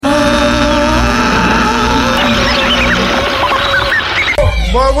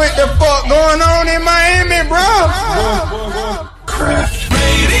what the fuck going on in Miami, bro? Craft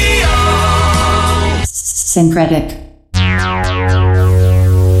Radio. Synkretic.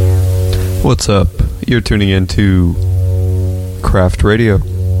 What's up? You're tuning into Craft Radio.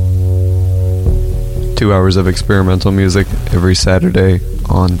 2 hours of experimental music every Saturday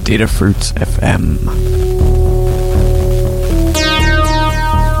on Data Fruits FM.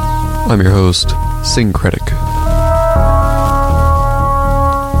 I'm your host, Synkretic.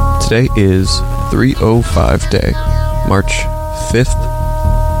 Today is 305 day, March 5th.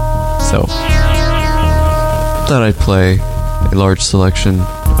 So, thought I'd play a large selection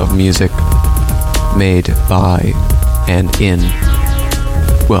of music made by and in,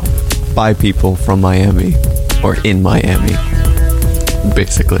 well, by people from Miami, or in Miami,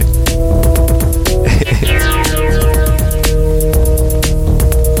 basically.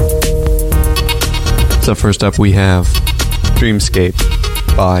 So first up we have Dreamscape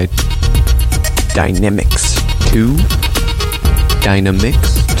by Dynamics 2.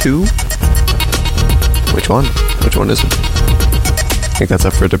 Dynamics 2? Which one? Which one is it? I think that's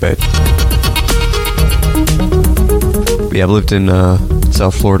up for debate. But yeah, I've lived in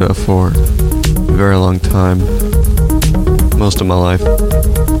South Florida for a very long time. Most of my life.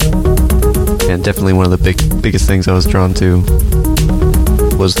 And definitely one of the biggest things I was drawn to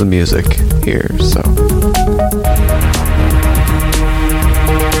was the music here, so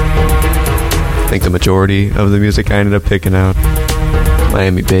I think the majority of the music I ended up picking out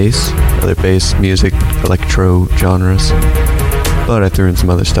Miami bass, other bass music, electro genres, but I threw in some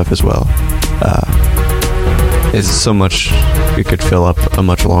other stuff as well. It's so much, we could fill up a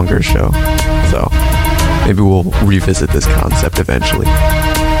much longer show, so maybe we'll revisit this concept eventually.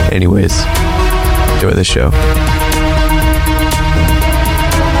 Anyways, enjoy the show.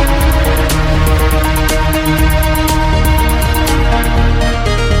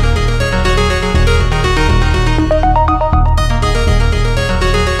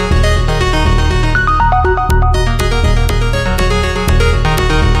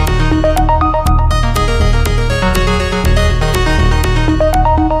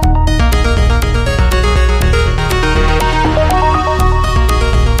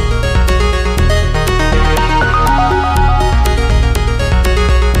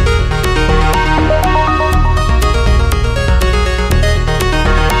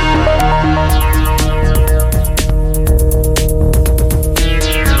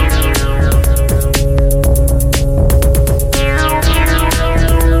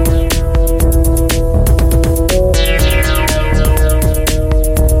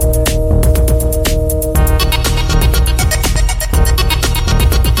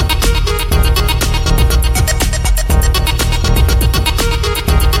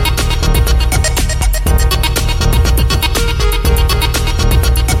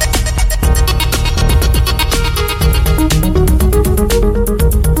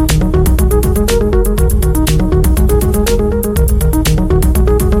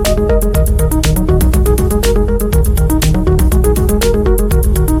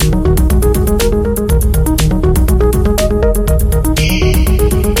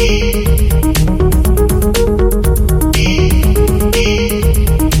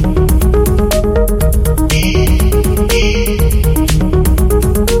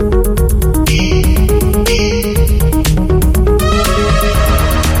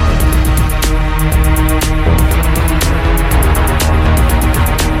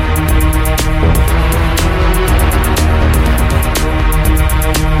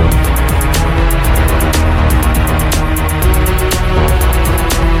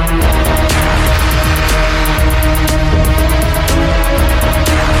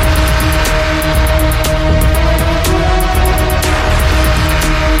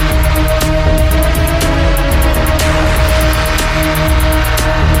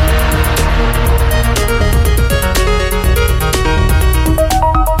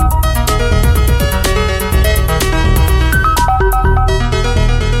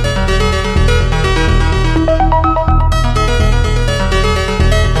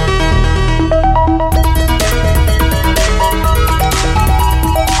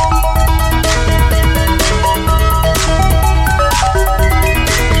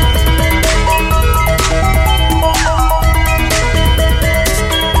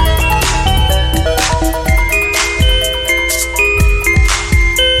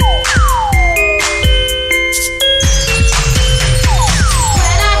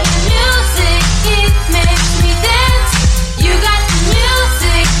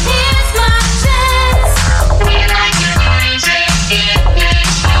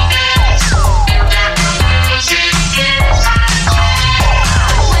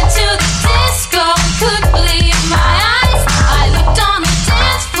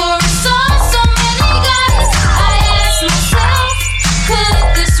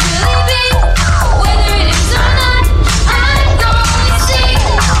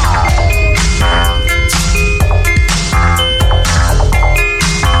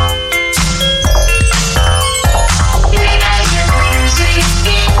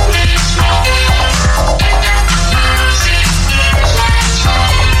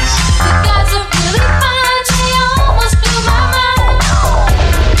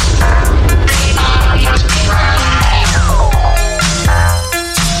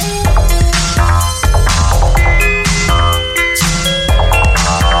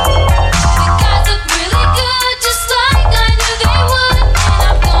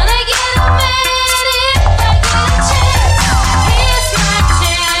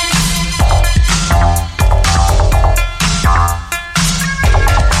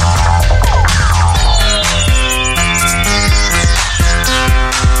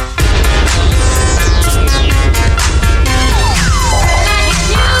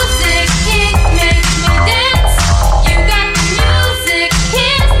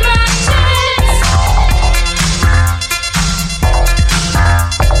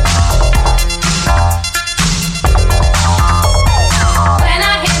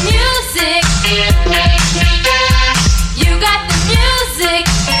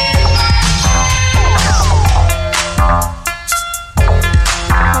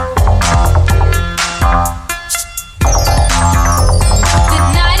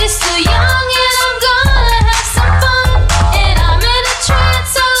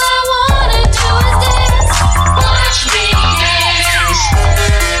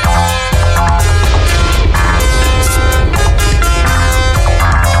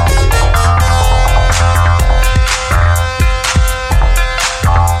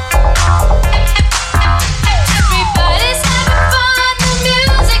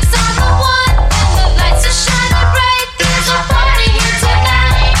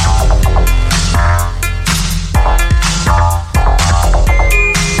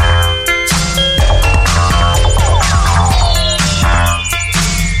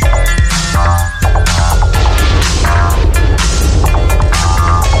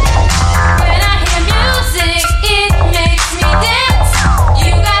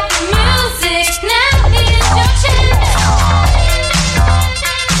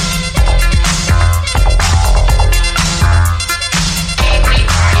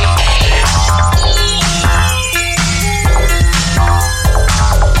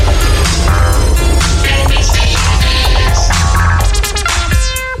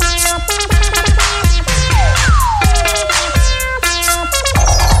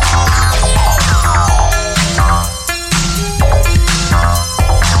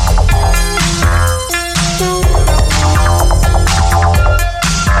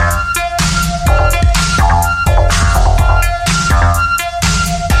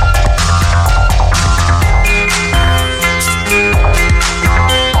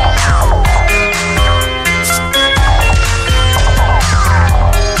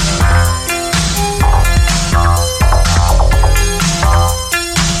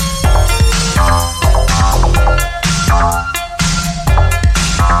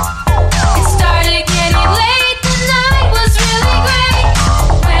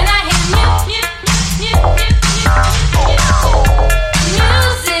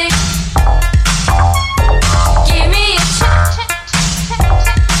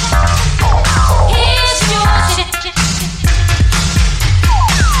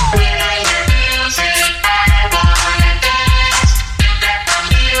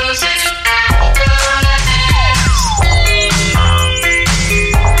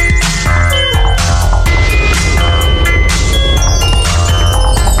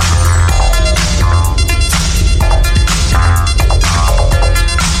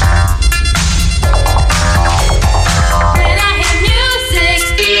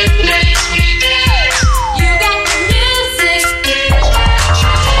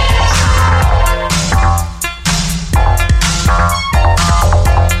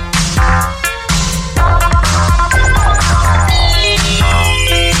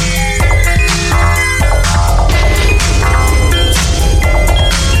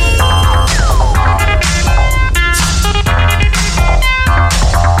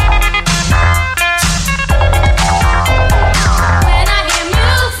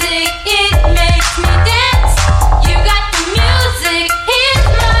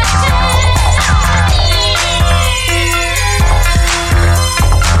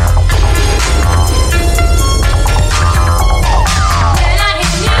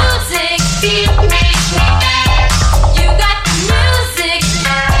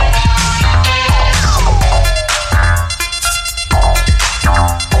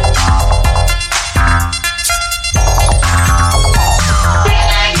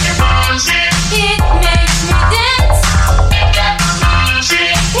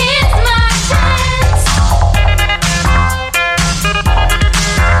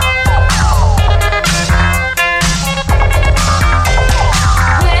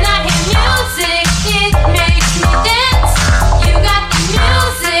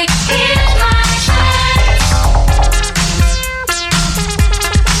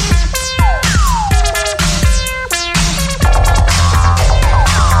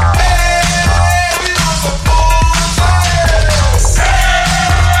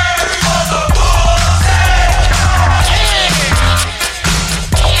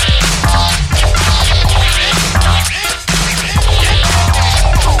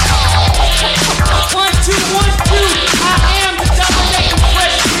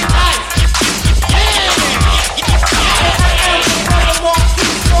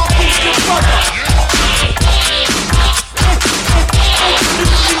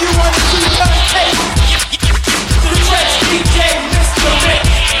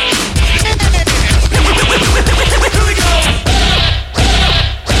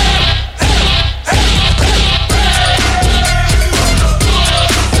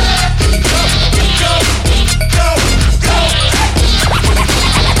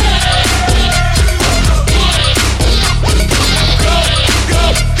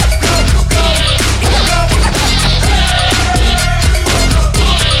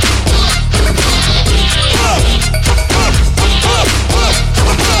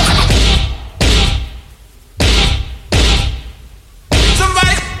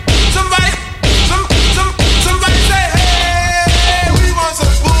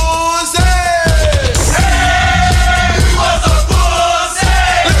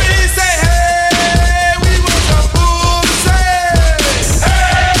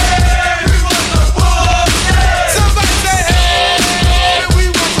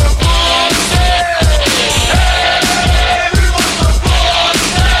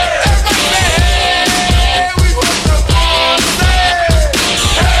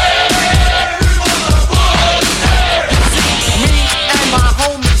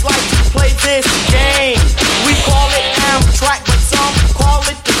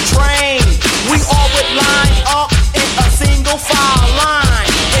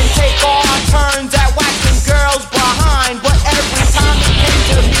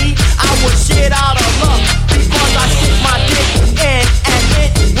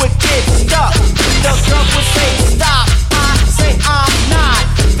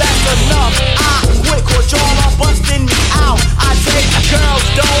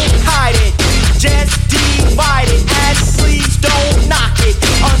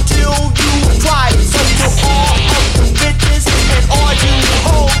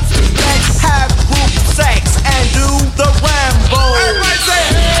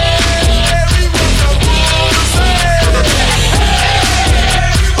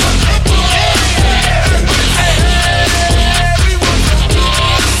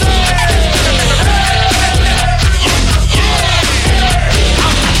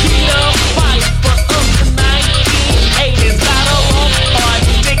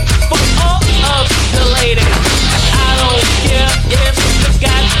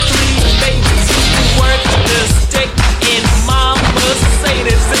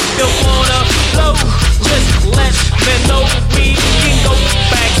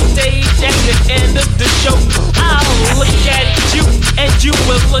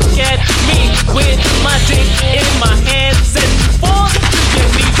 look at me with my dick in my hands and forth to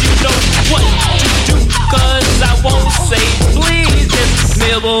me. You know what to do, cause I won't say please. Just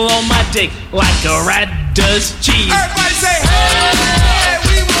nibble on my dick like a rat does cheese. Everybody say, hey,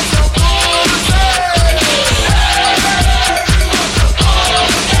 we want some pussy.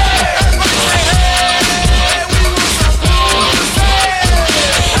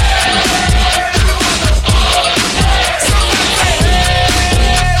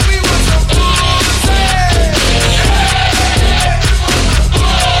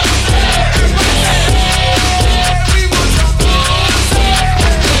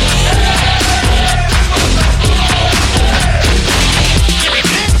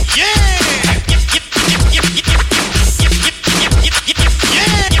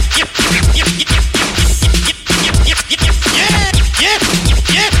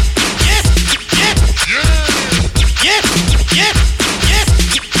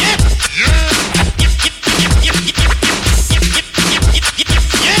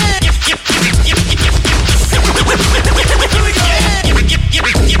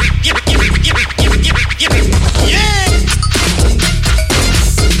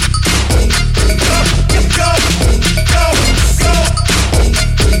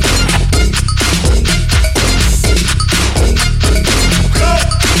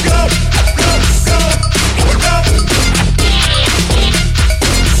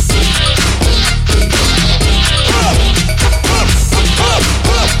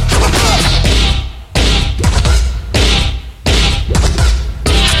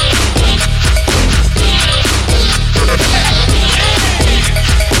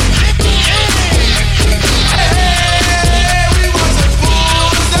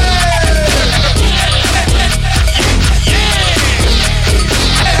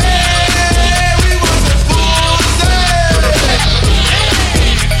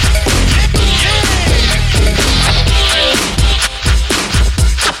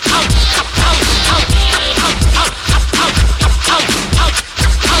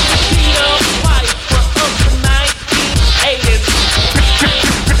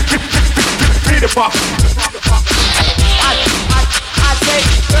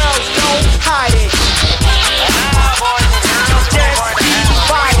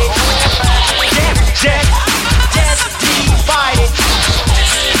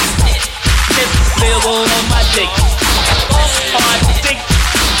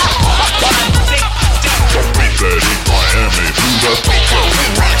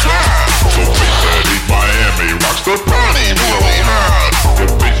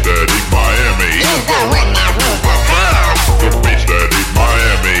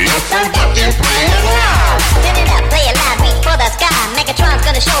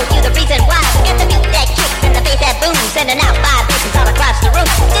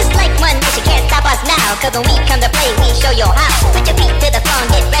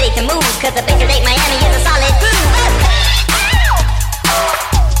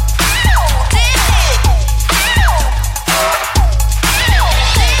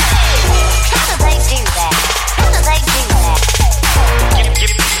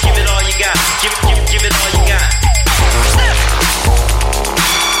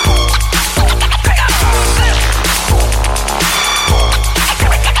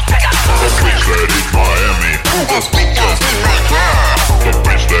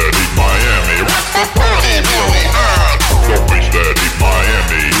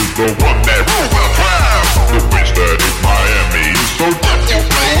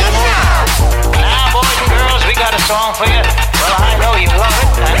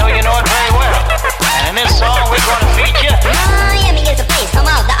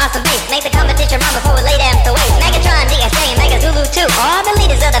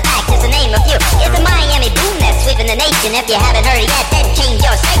 If you haven't heard it yet, then change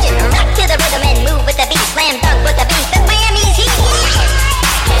your station. Rock to the rhythm and move with the beat. Slam dunk with the beat. The Miami's heat.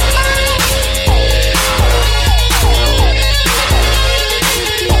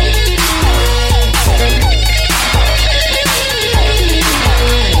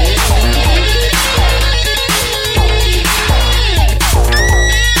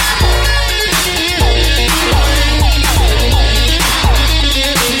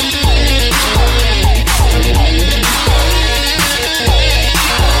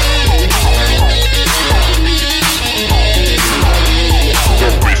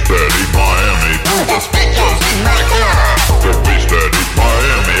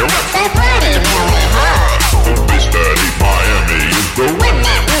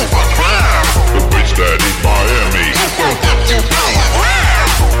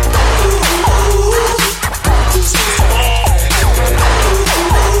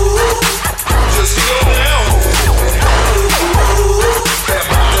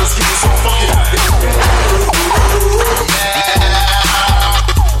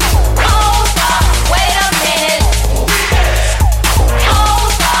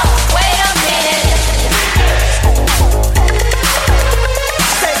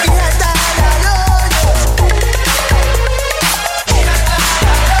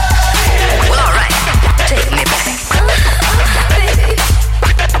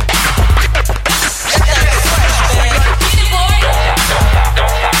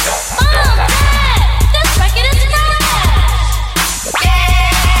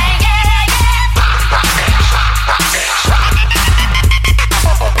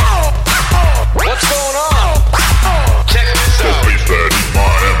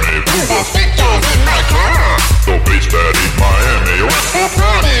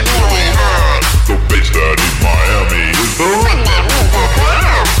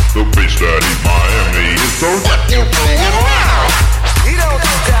 that in Miami is so that you play it loud. You don't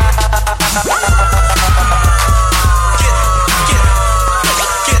get that.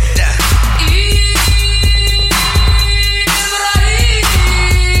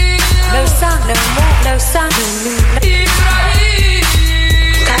 No sun, no more, no sun, no moon.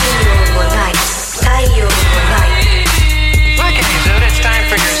 Look at you, dude. It's time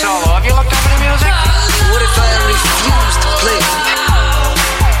for your solo. Have you looked over the music? What if I refuse to play?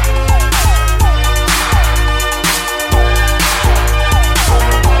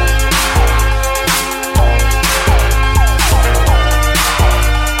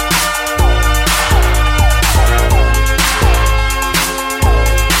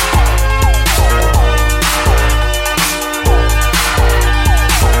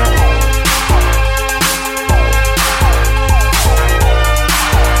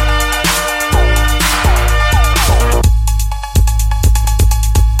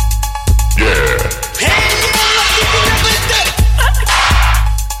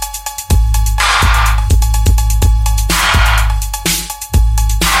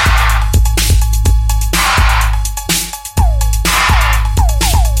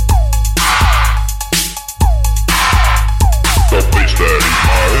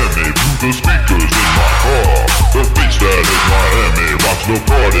 The speakers in my car. The bass that is Miami rocks the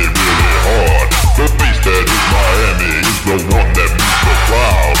party really hard. The bass that is Miami is the one that moves the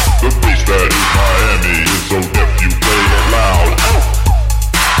crowd. The bass that is Miami is so deaf you play it loud.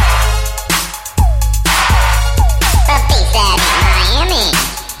 The bass that is Miami.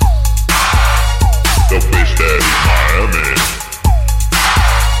 The bass that is Miami.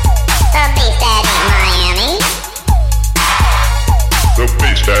 The bass that is Miami. The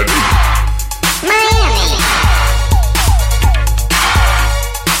bass that is Miami.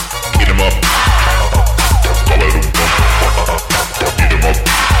 Eat 'em up. Eat 'em up.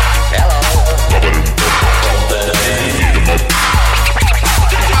 Hello. Eat 'em up. Eat 'em up.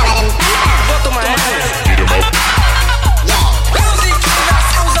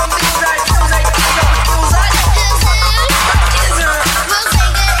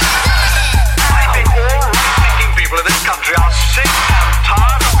 I think all right-thinking people in this country are sick and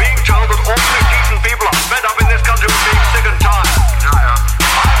tired of being told that ordinary decent people are fed up in this country with being sick and tired. I'm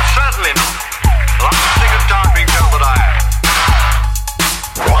certainly not. Well, I'm sick and tired being told that I am.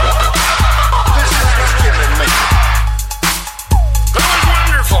 This is killing me. That was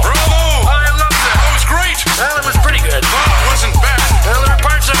wonderful. Bravo! I loved it. That was great. Well, it was pretty good. Well, it wasn't bad. Well, there were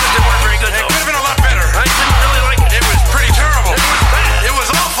parts of it that weren't very good, though. It could have been a lot better. I didn't really like it. It was pretty terrible. It was bad. It was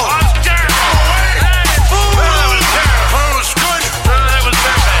awful. It was terrible. Well, it was terrible. Well, it was good. It was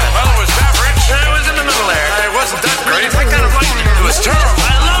very bad. Well, it was average. It was in the middle there. It wasn't that great. I kind of liked it. It was terrible.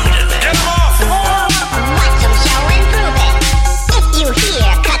 I loved it. Get him off. Watch 'em show and prove it. If you hear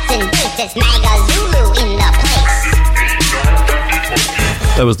cuts and bases, Maga Zulu in the place.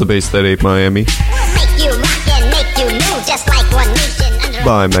 That was the bass that ate Miami Make you rock and make you move just like One Nation under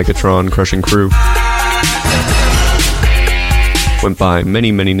by Megatron Crushing Crew. Went by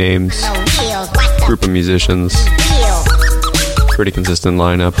many, many names. no wheels. Watch the Group of musicians. wheel. Pretty consistent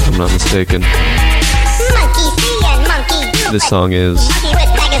lineup, if I'm not mistaken. Monkey see and monkey do. This but song is monkey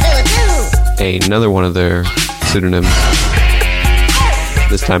with Maga Zulu too. another one of their pseudonyms.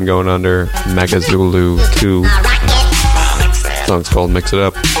 This time going under Megazulu 2. I'll rock it. The song's called Mix It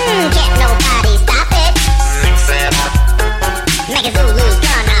Up. Can't nobody stop it. Maga Zulu's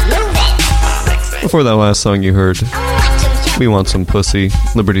gonna move it. Before that last song you heard, Watch 'em show. We Want Some Pussy,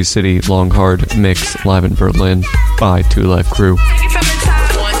 Liberty City Long Hard Mix live in Berlin by Two Life Crew.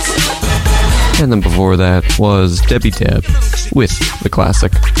 And then before that was Debbie Deb with the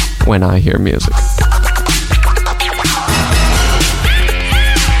classic When I Hear Music.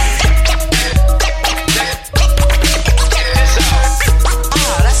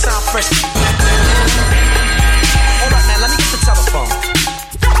 That sound fresh. Hold on, man. Let me get the telephone.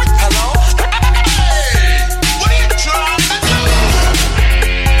 Hello? Hey, what are you trying to do?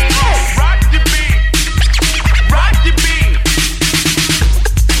 Rock the beat. Rock the beat.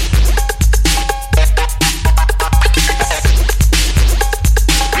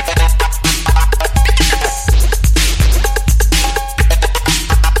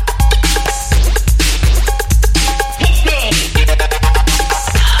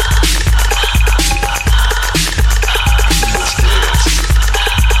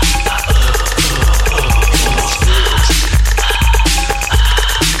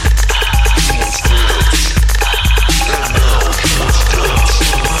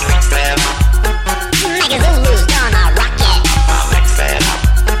 Maga Zulu's gonna rock it.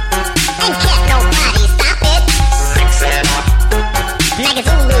 And can't nobody stop it. Maga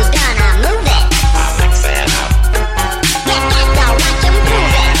Zulu's gonna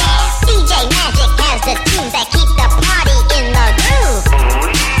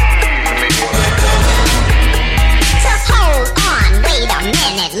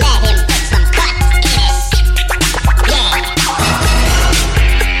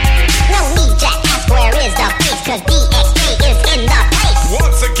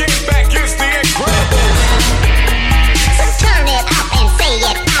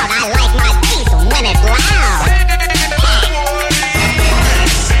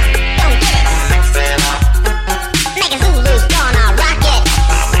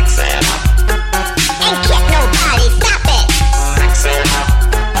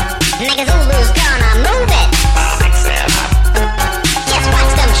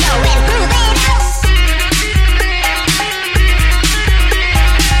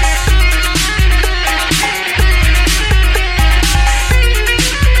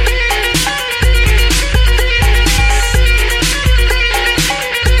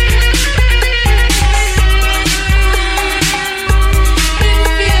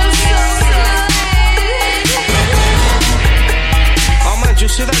you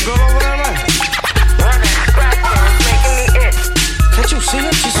see that girl over there, man? Can't you see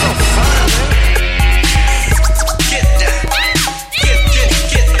her? She's so fine, man. Get down.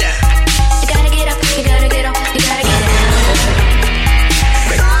 Get down. You gotta get up, you gotta get up, you gotta get down.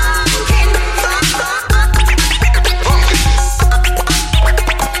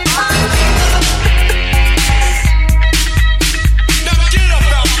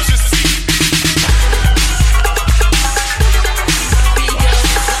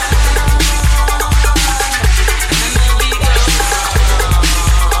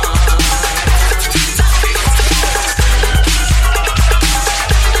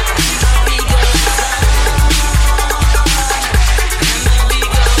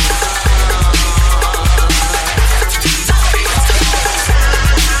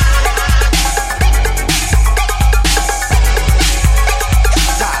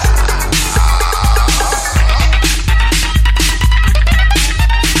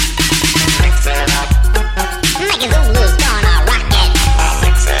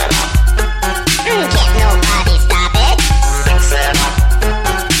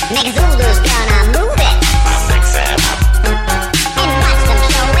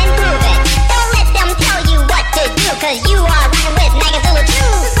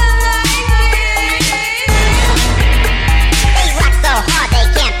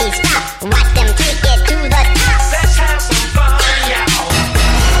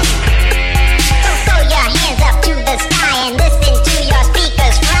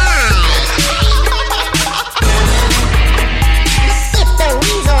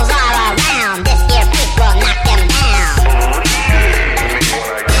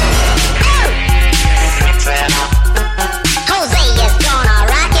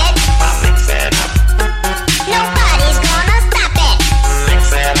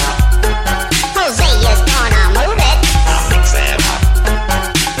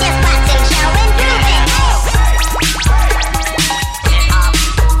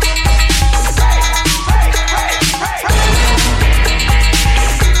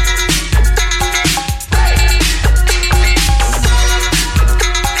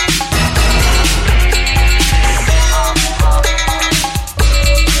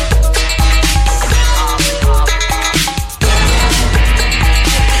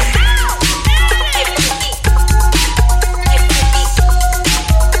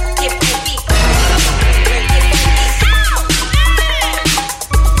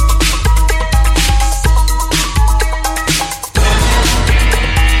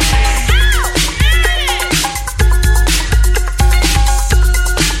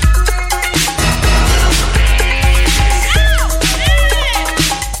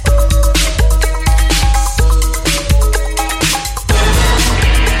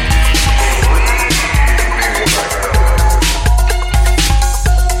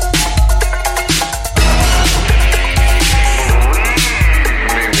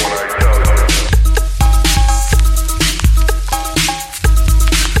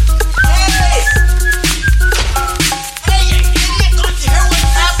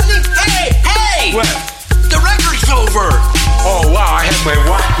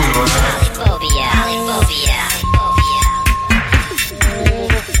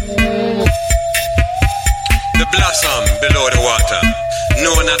 blossom below the water,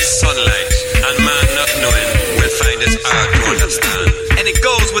 knowing that sunlight, and man not knowing will find it hard to understand. And it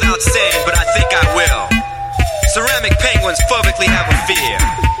goes without saying, but I think I will. Ceramic penguins publicly have a fear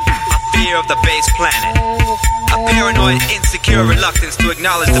of the base planet. A paranoid, insecure reluctance to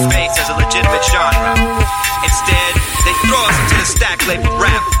acknowledge the bass as a legitimate genre. Instead, they throw us into the stack labeled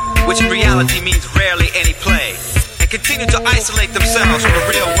rap, which in reality means rarely any play, and continue to isolate themselves from the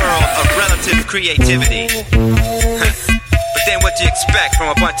real world of relative creativity. But then what do you expect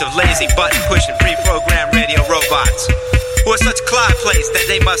from a bunch of lazy button-pushing pre-programmed radio robots who are such clod plates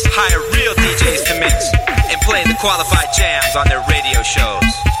that they must hire real DJs to mix and play the qualified jams on their radio shows?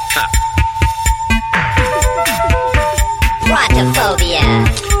 Quadraphobia.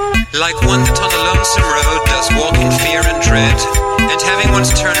 Like one that on a lonesome road does walk in fear and dread, and having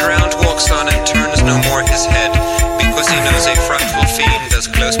once turned around walks on and turns no more his head, because he knows a frightful fiend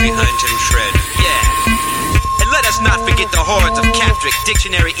does close behind him tread. Yeah. And let us not forget the hordes of Catholic,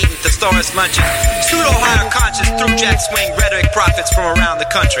 dictionary-eating, thesaurus lunching, pseudo-higher conscious, through-jack swing rhetoric prophets from around the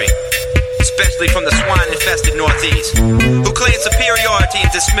country, especially from the swine-infested Northeast, who claim superiority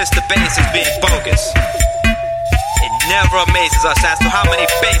and dismiss the bass as being bogus. Never amazes us as to how many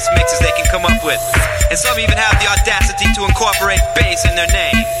bass mixes they can come up with, and some even have the audacity to incorporate bass in their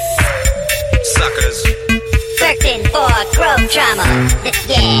name. Suckers. Searching for growth trauma.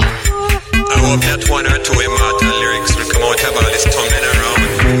 Yeah. I hope that one or two immortal lyrics will come out about this tumbling around.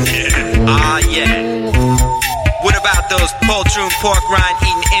 those poltroon pork rind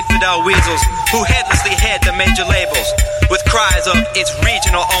eating infidel weasels who headlessly head the major labels with cries of it's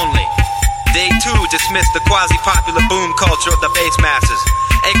regional only. They too dismiss the quasi-popular boom culture of the bass masses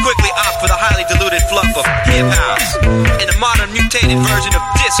and quickly opt for the highly diluted fluff of hip-house and a modern mutated version of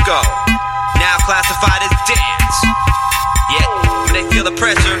disco, now classified as dance. Yet, when they feel the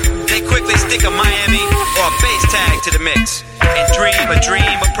pressure, they quickly stick a Miami or a bass tag to the mix and dream a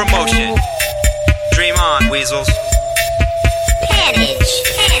dream of promotion. Dream on, weasels. Panage.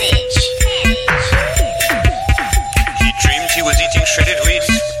 He dreamed he was eating shredded wheat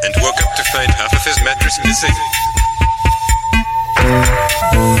and woke up to find half of his mattress missing.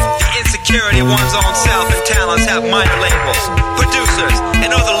 The insecurity of one's own self and talents have minor labels, producers,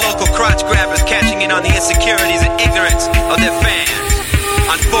 and other local crotch grabbers catching in on the insecurities and ignorance of their fans.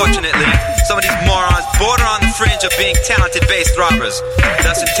 Unfortunately, some of these morons border on the fringe of being talented bass throbbers,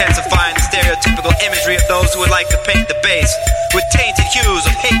 thus intensifying the stereotypical imagery of those who would like to paint the bass with tainted hues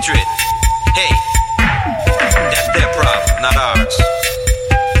of hatred. Hey, that's their problem, not ours.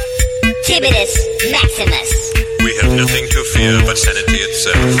 Tibidus Maximus. We have nothing to fear but sanity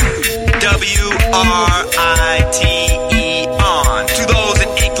itself. W-R-I-T-E on to those in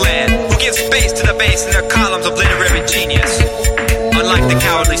Inkland who give space to the bass in their columns of literary genius. Unlike the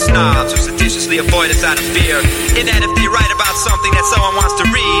cowardly snobs who seditiously avoid us out of fear, in that if they write about something that someone wants to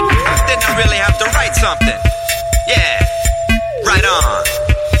read, then they really have to write something. Yeah, right on.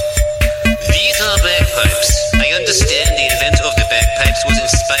 These are bagpipes. I understand the inventor of the bagpipes was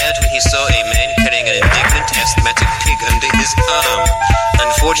inspired when he saw a man carrying an indignant asthmatic pig under his arm.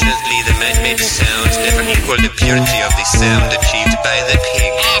 Unfortunately, the man-made sounds never equaled the purity of the sound achieved by the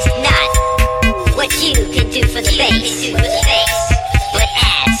pig. Ask not what you can do for the bass, but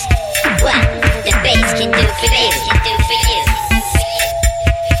ask what the bass can do for you.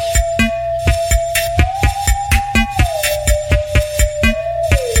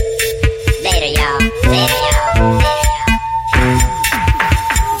 Later, y'all.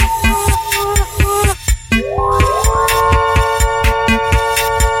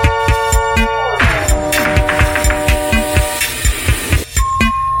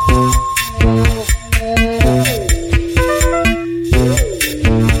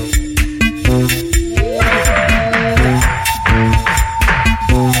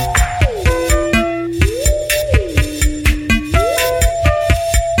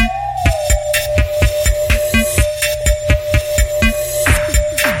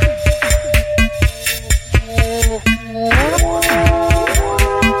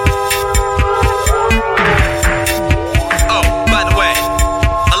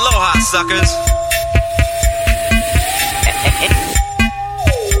 Suckers.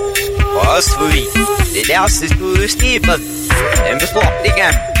 Здравствуй, здравствуй, Стивен.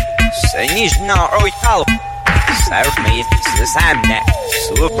 Бесплатно. Снежно ройтал. Сармит самне.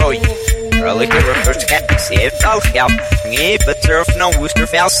 Супрой. Earlier first cat, see if I'll help. Me, but surf no wooster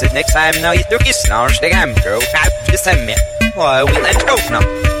fell. Next time, now you took his snarls. The game drove out to send me. Why will I choke now?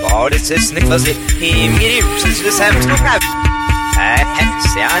 But it's a sniff as it. He uses the same snow crab.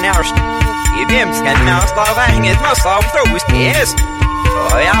 Se han hörst. I vem ska nästa vänget måste av tros yes.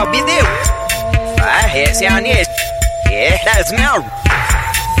 Och jag blir det. Här ser han yes. Det är smär.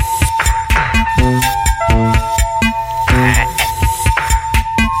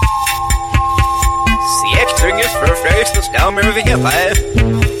 Sekt tynges för fröst och skammer över hela.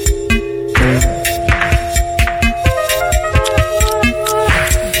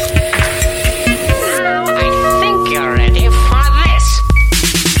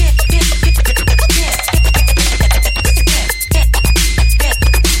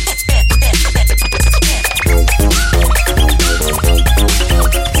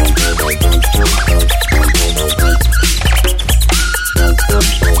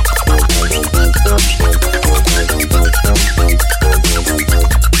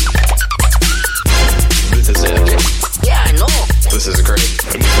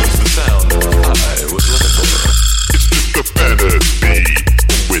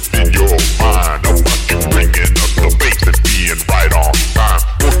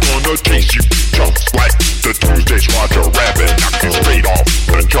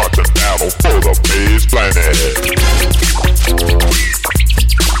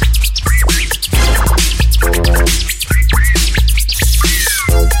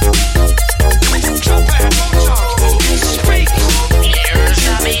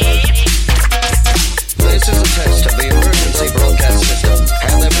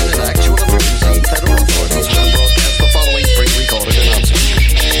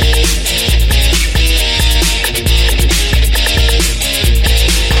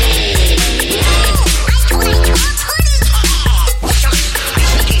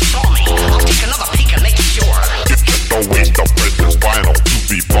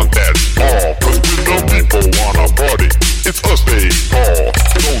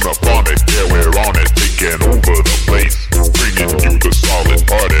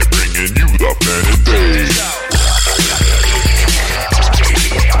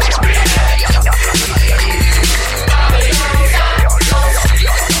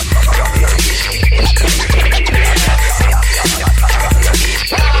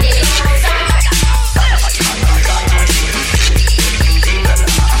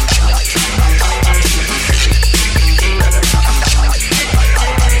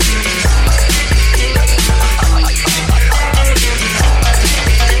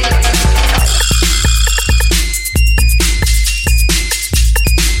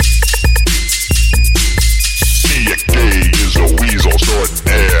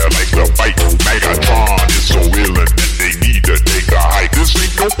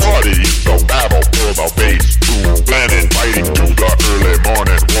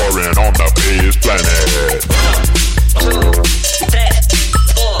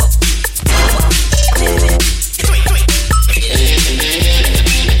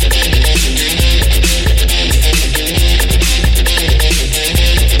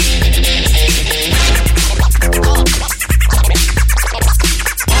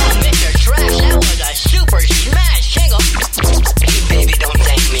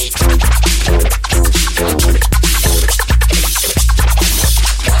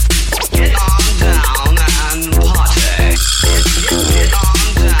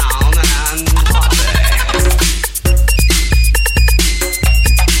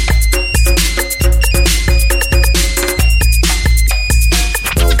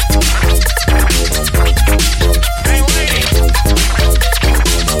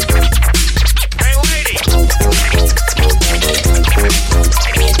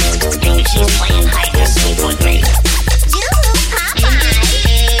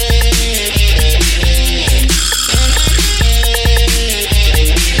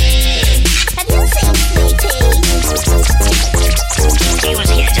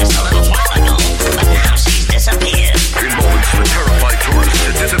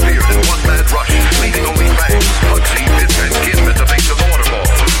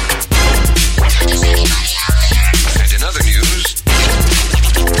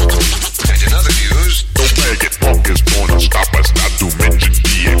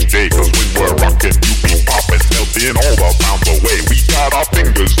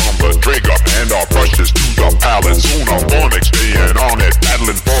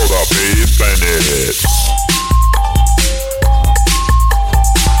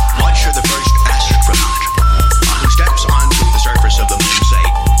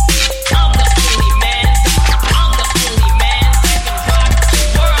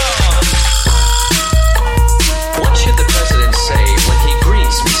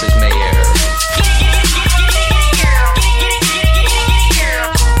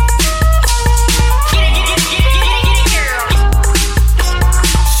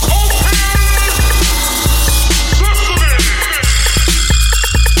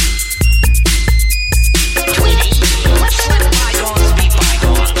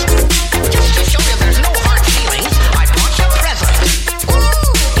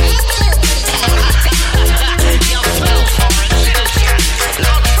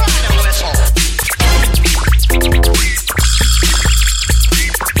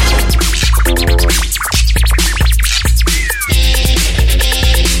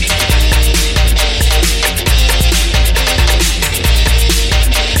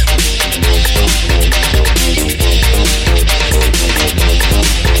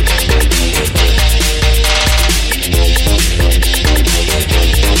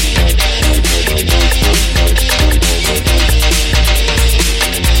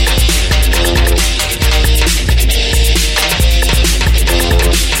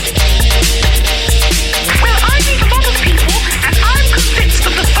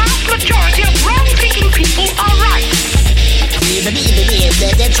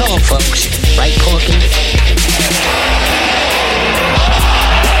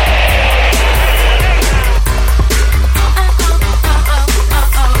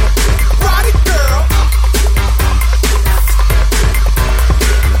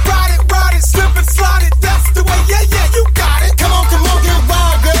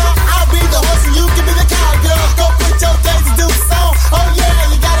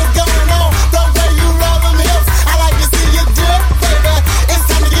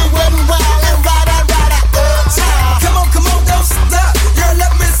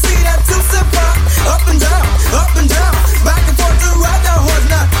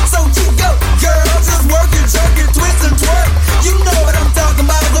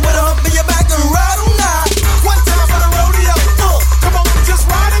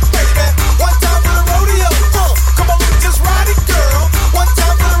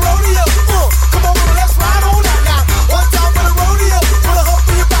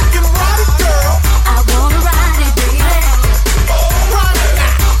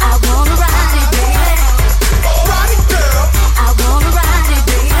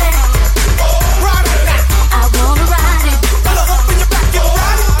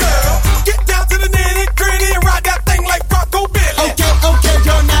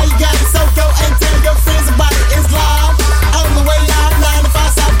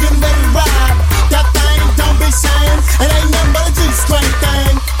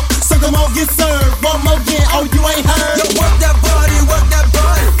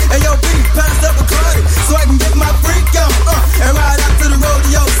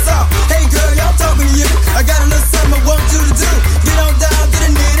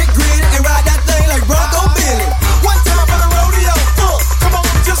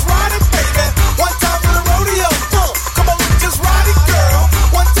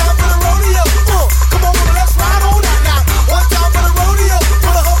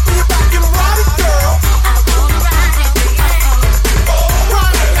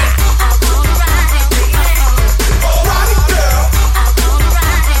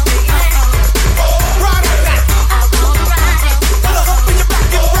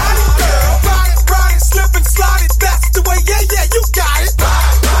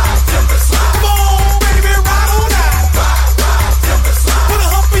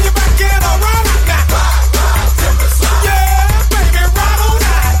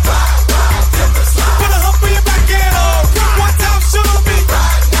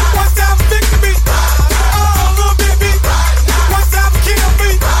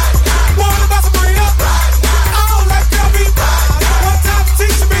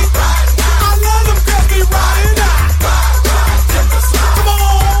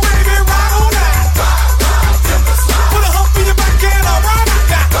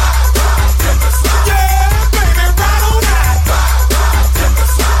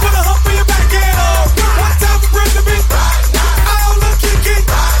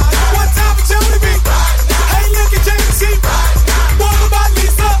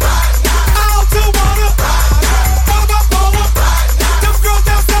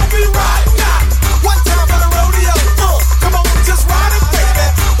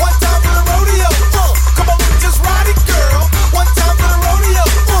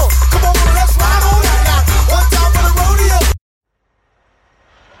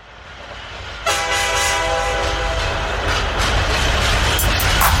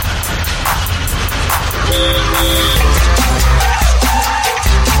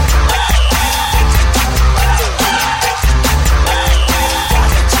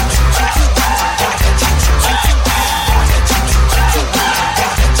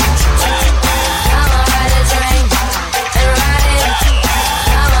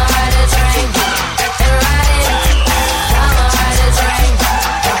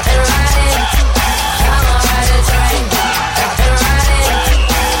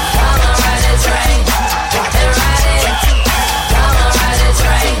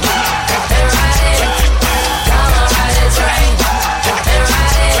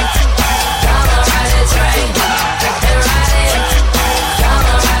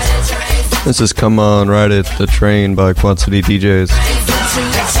 This is Come On, Ride It, The Train by Quad City DJs.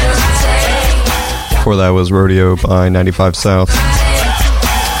 Before that was Rodeo by 95 South.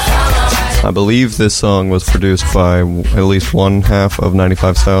 I believe this song was produced by at least one half of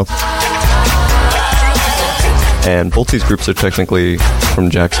 95 South. And both these groups are technically from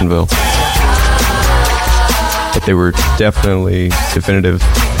Jacksonville. But they were definitely definitive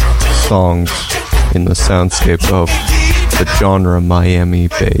songs in the soundscape of the genre Miami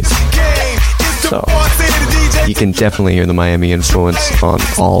bass. So you can definitely hear the Miami influence on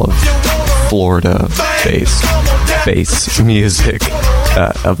all of Florida bass music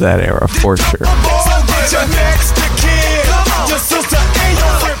of that era for sure.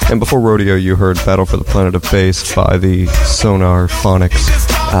 And before Rodeo, you heard Battle for the Planet of Bass by the Sonar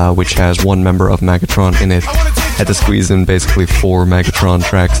Phonics, which has one member of Megatron in it. Had to squeeze in basically 4 Megatron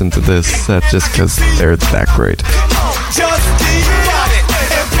tracks into this set just because they're that great.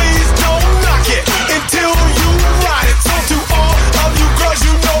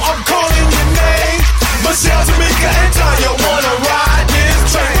 Michelle, Jamaica, and Tanya wanna ride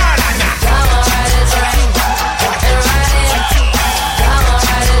this train.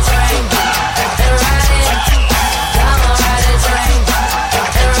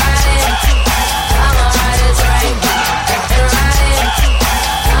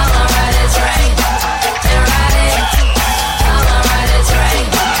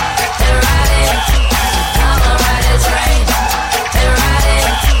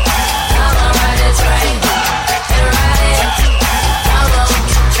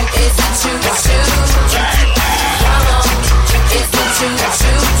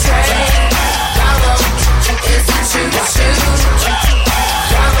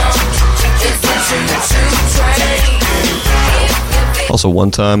 Also,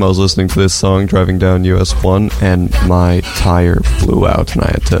 one time I was listening to this song driving down US 1 and my tire blew out and I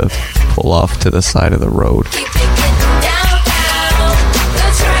had to pull off to the side of the road.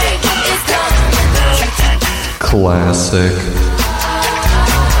 Classic.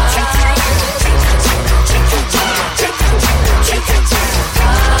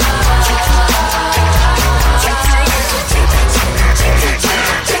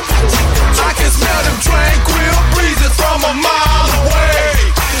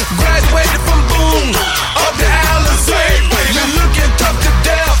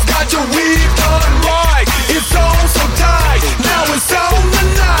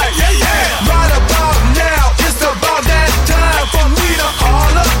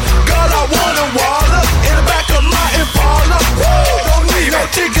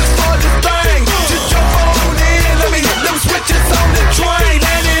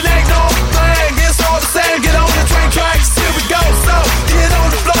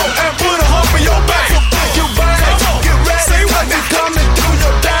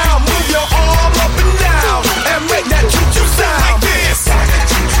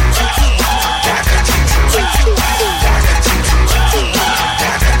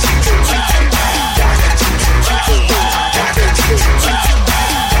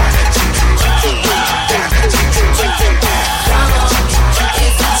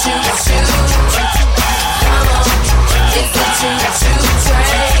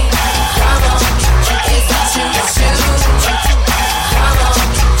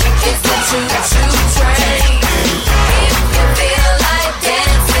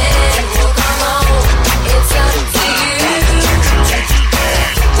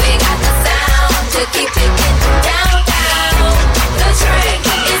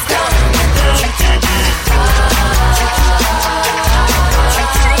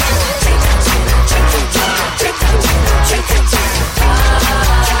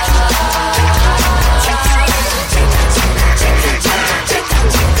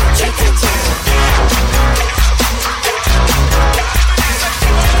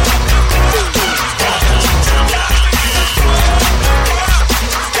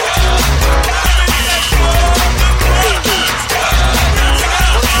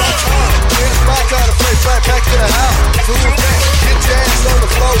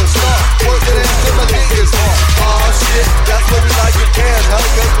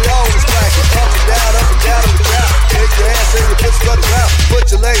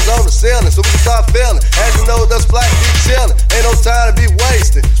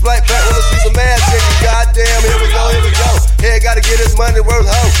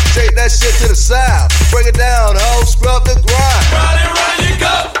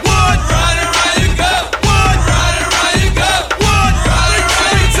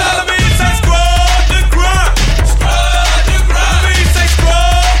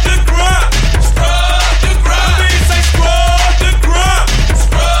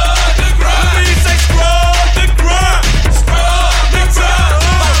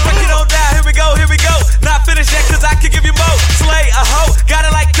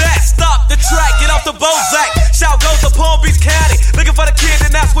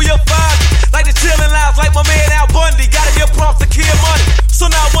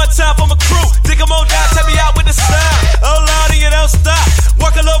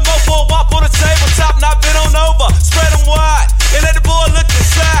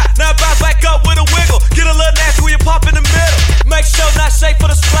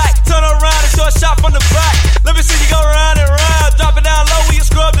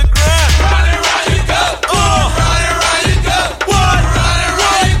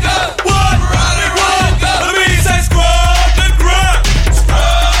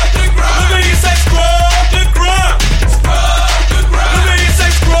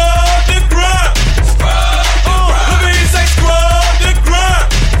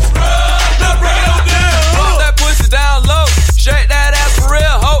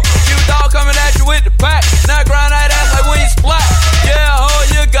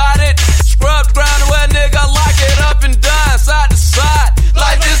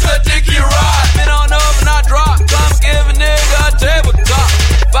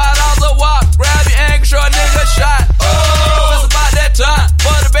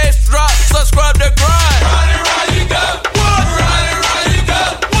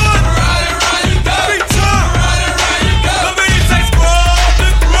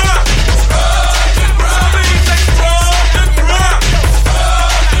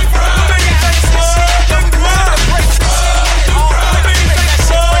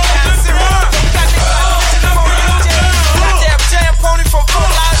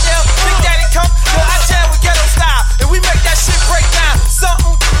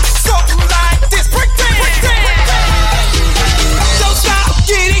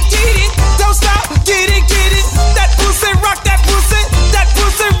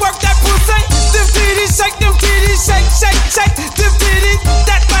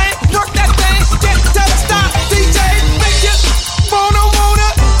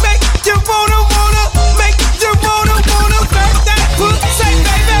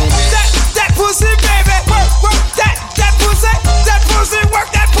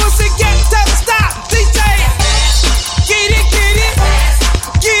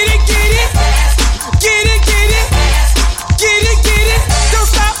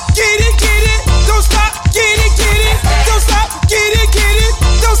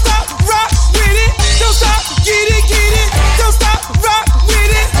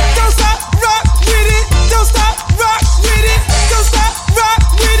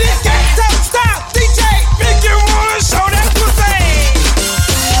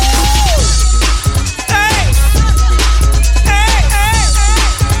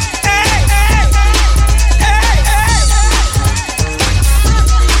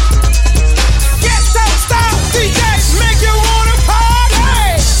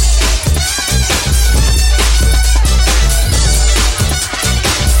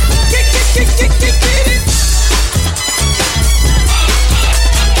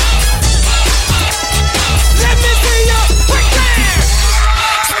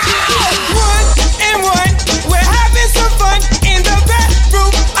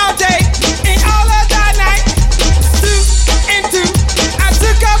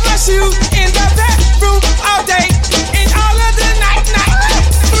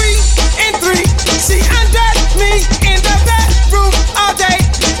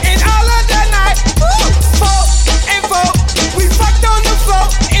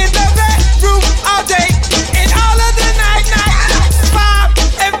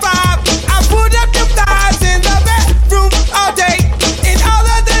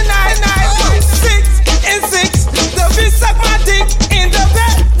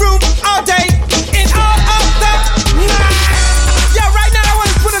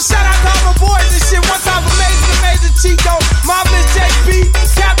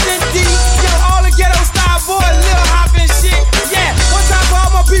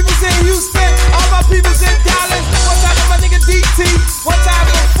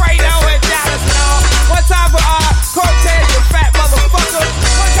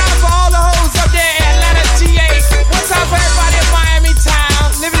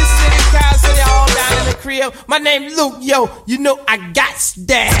 My name Luke, yo, you know I got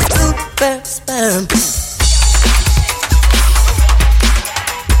that. Super sperm.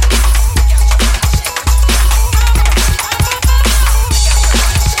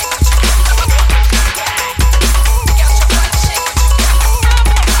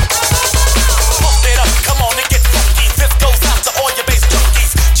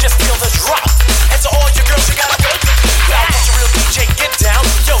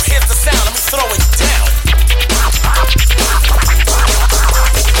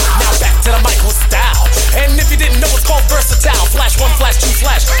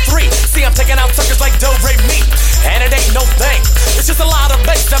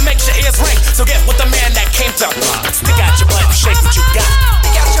 So get with the man that came to stick out your butt and shake what you got.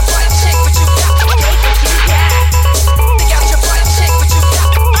 Stick out your butt and shake what you got. Stick out your butt and shake what you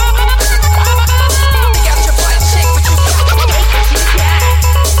got. Stick out your butt and shake what you got.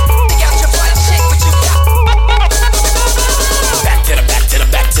 Stick out your butt and shake what you got. Back to the back to the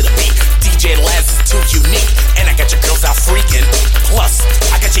back to the beat. DJ Laz is too unique, and I got your girls out freaking. Plus,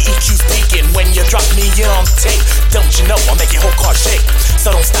 I got your EQ speaking. When you drop me on tape, don't you know I'll make your whole car shake.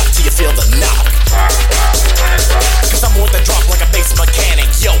 So don't stop till you feel the knock. Cause I'm with the drop like a bass mechanic.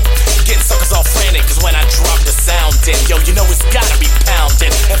 Yo, getting suckers all frantic. Cause when I drop the sound in, yo, you know it's gotta be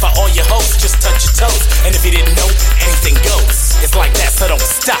pounding. And for all your hoes, just touch your toes. And if you didn't know, anything goes. It's like that, so don't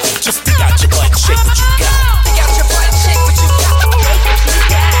stop. Just stick out your butt and shake what you got. Stick out your butt and shake what you got. Stick out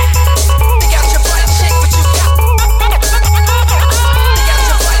your butt and shake what you got.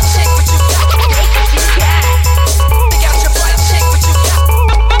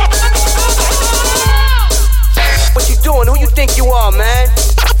 Who you think you are, man?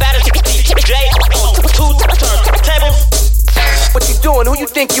 What you doing? Who you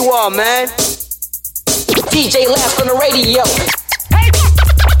think you are, man? DJ Last on the radio. Hey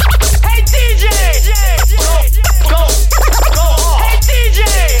DJ! Go on! Hey DJ!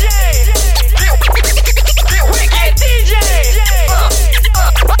 Hey DJ! Hey DJ!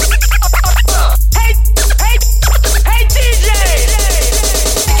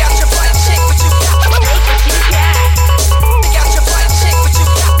 Stick out your butt and shake what you got. Stick out your butt and shake what you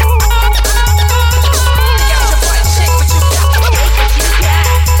got. Stick out your butt and shake what you got.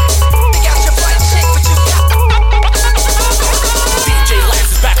 Stick out your butt and shake what you got. DJ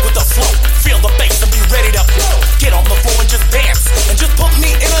Lance is back with the flow. Feel the bass and be ready to go. Get on the floor and just dance. And just put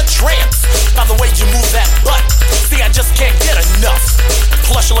me in a trance. By the way you move that butt, see I just can't get enough.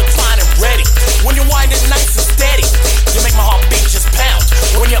 Plus you look fine and ready. When you wind it nice and steady, you make my heartbeat just pound.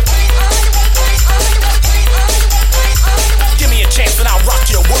 When you give me a chance and I'll rock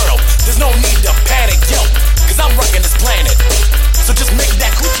your world. There's no need to panic, yo, cause I'm rocking this planet. So just make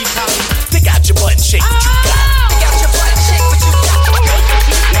that cookie pop. Stick out your butt and shake what you got. Stick out your butt and shake what you got. Stick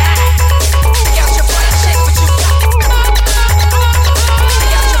out your butt and shake what you got.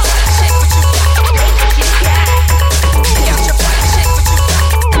 Stick out your butt and shake what you got. Stick out your butt and shake what you got.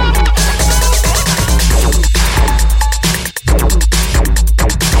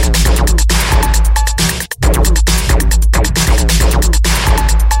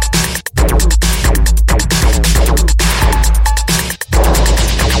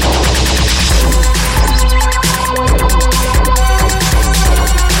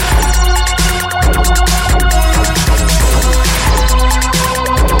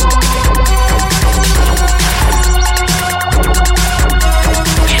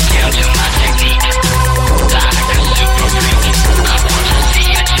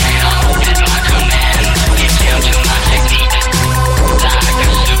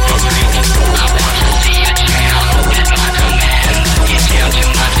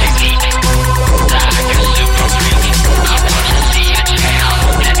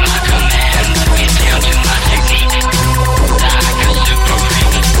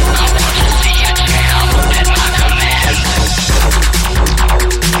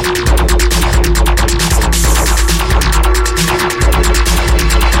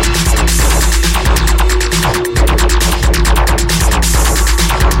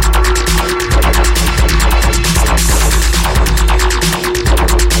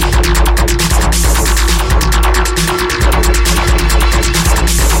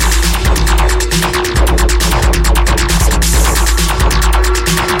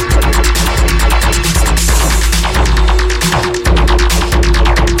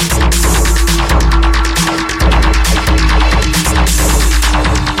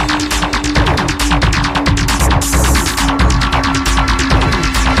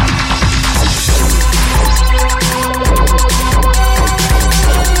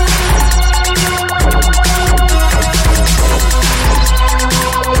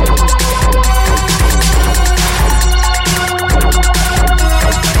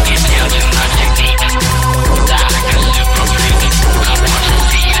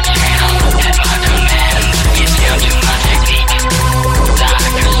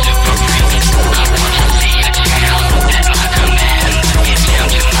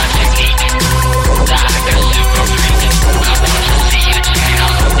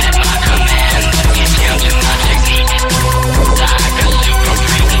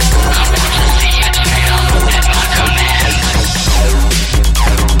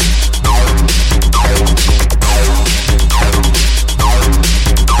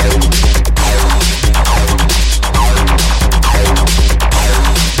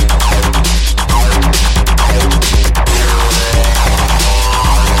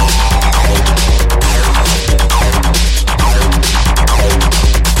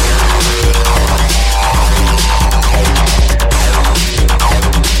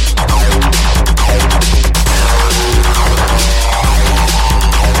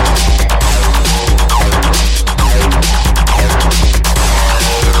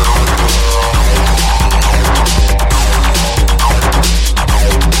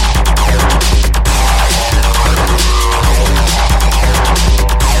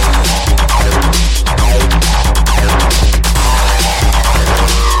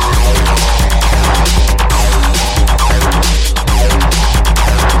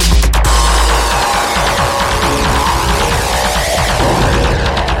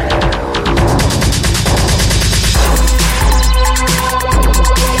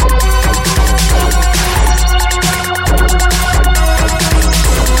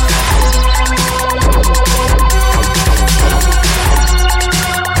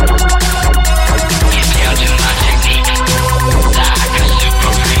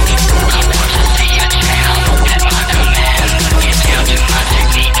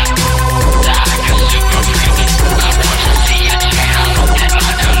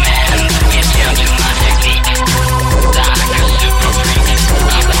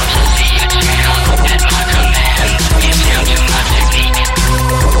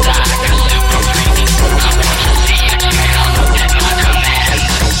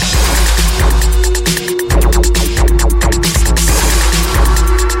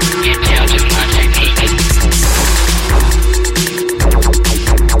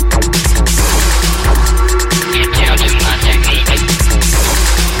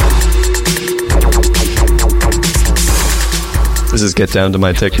 Get Down to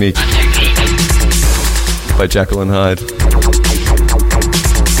My Technique by Jekyll and Hyde.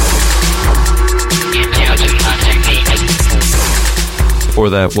 Before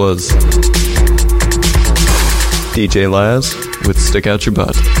that was DJ Laz with Stick Out Your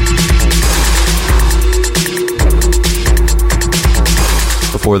Butt.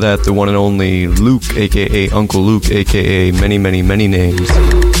 Before that, the one and only Luke, aka Uncle Luke, aka many, many, many names,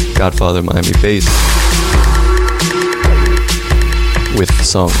 Godfather Miami Bass, with the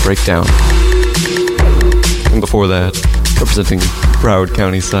song Breakdown. And before that, representing Broward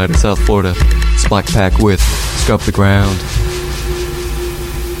County side of South Florida, it's Black Pack with Scrub the Ground.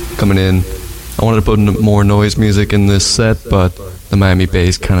 Coming in, I wanted to put more noise music in this set, but the Miami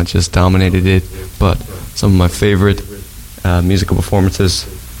Bass kind of just dominated it. But some of my favorite musical performances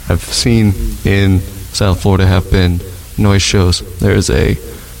I've seen in South Florida have been noise shows. There is a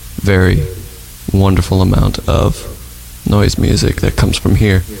very wonderful amount of noise music that comes from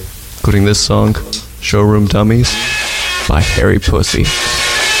here, including this song, Showroom Dummies by Harry Pussy.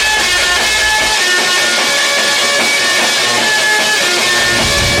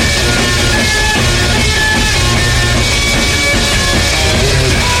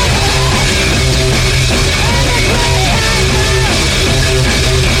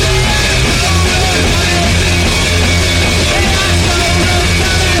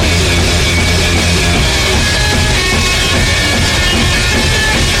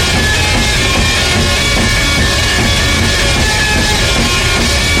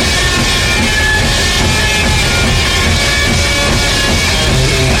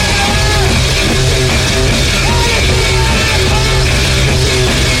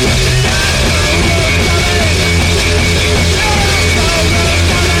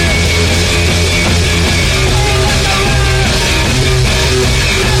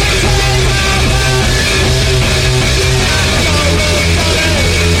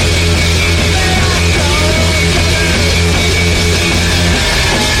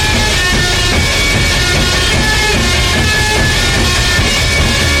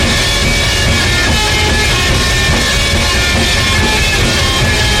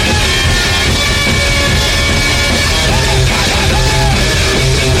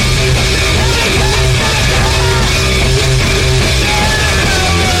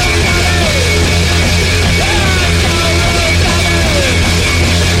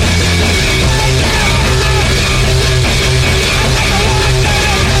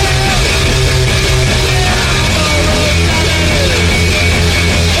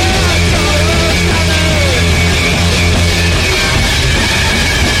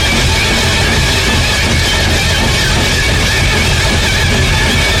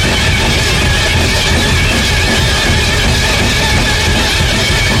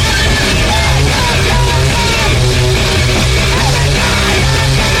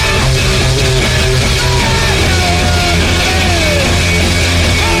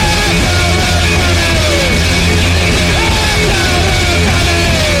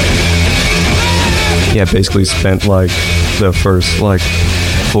 Yeah, basically spent like the first like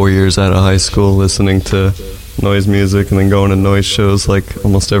 4 years out of high school listening to noise music and then going to noise shows like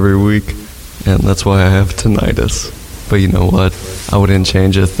almost every week, and that's why I have tinnitus. But you know what? I wouldn't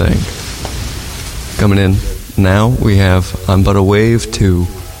change a thing. Coming in now, we have I'm But a Wave 2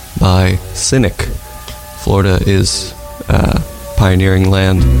 by Cynic. Florida is pioneering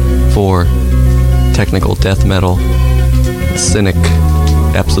land for technical death metal. Cynic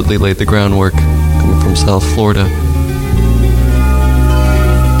absolutely laid the groundwork, coming from South Florida.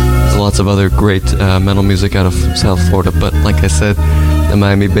 There's lots of other great metal music out of South Florida, but like I said, the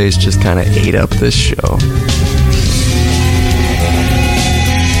Miami Bass just kind of ate up this show.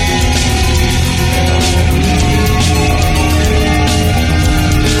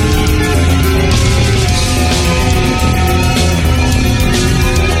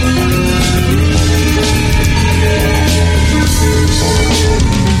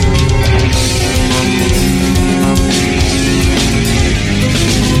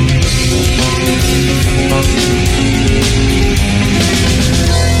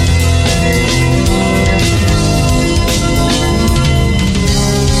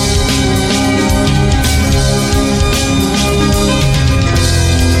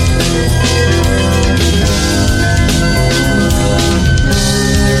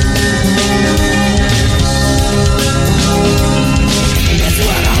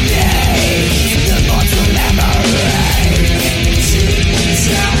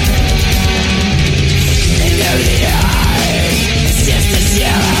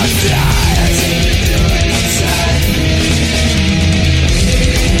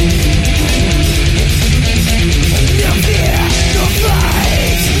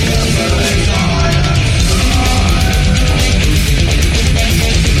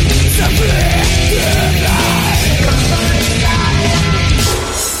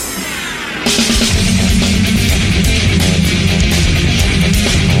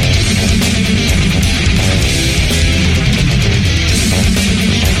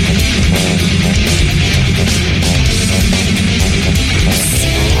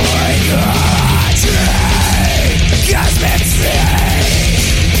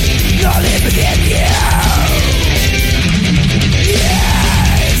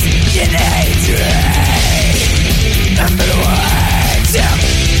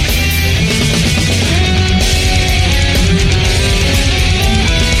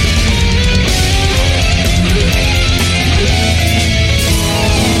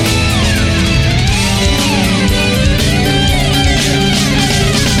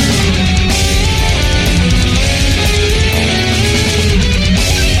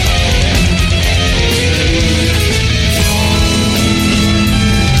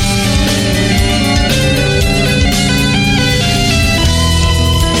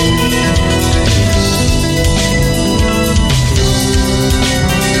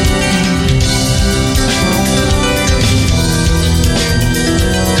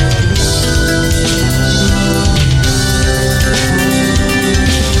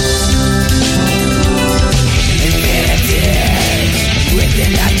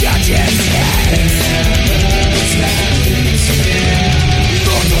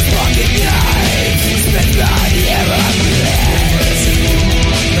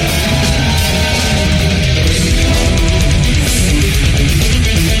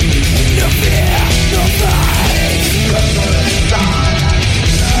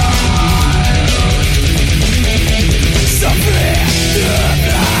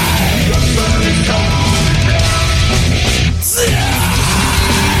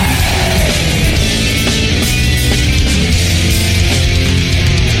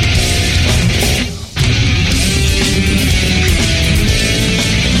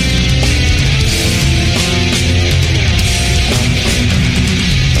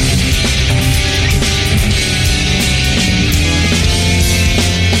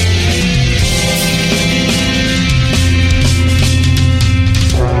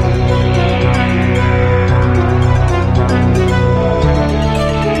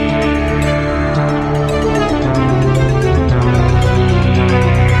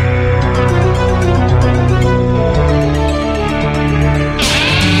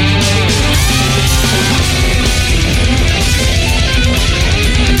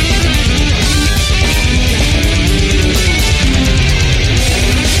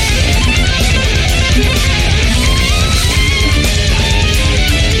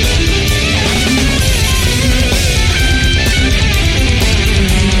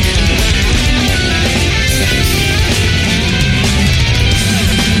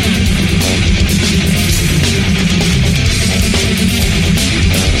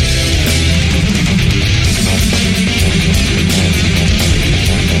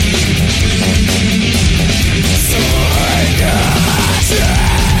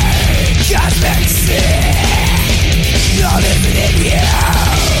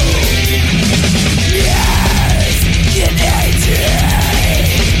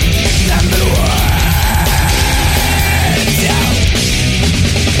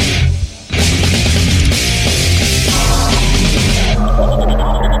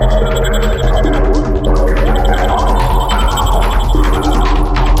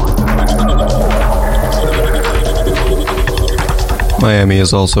 Miami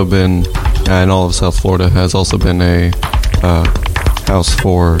has also been, and all of South Florida has also been a house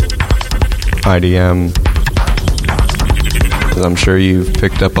for IDM, as I'm sure you've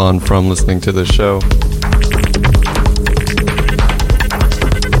picked up on from listening to this show.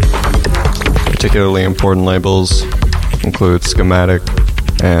 Particularly important labels include Synkretic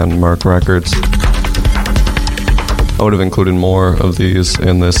and Mark Records. I would have included more of these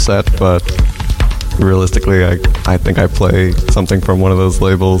in this set, but realistically, I think I play something from one of those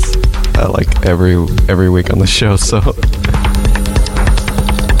labels like every week on the show. So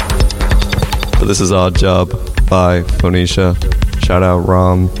this is Odd Job by Phoenicia. Shout out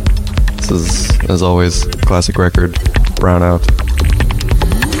Rom. This is, as always, classic record, Brownout.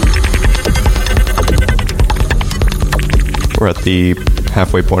 We're at the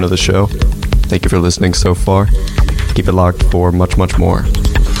halfway point of the show. Thank you for listening so far. Keep it locked for much, much more.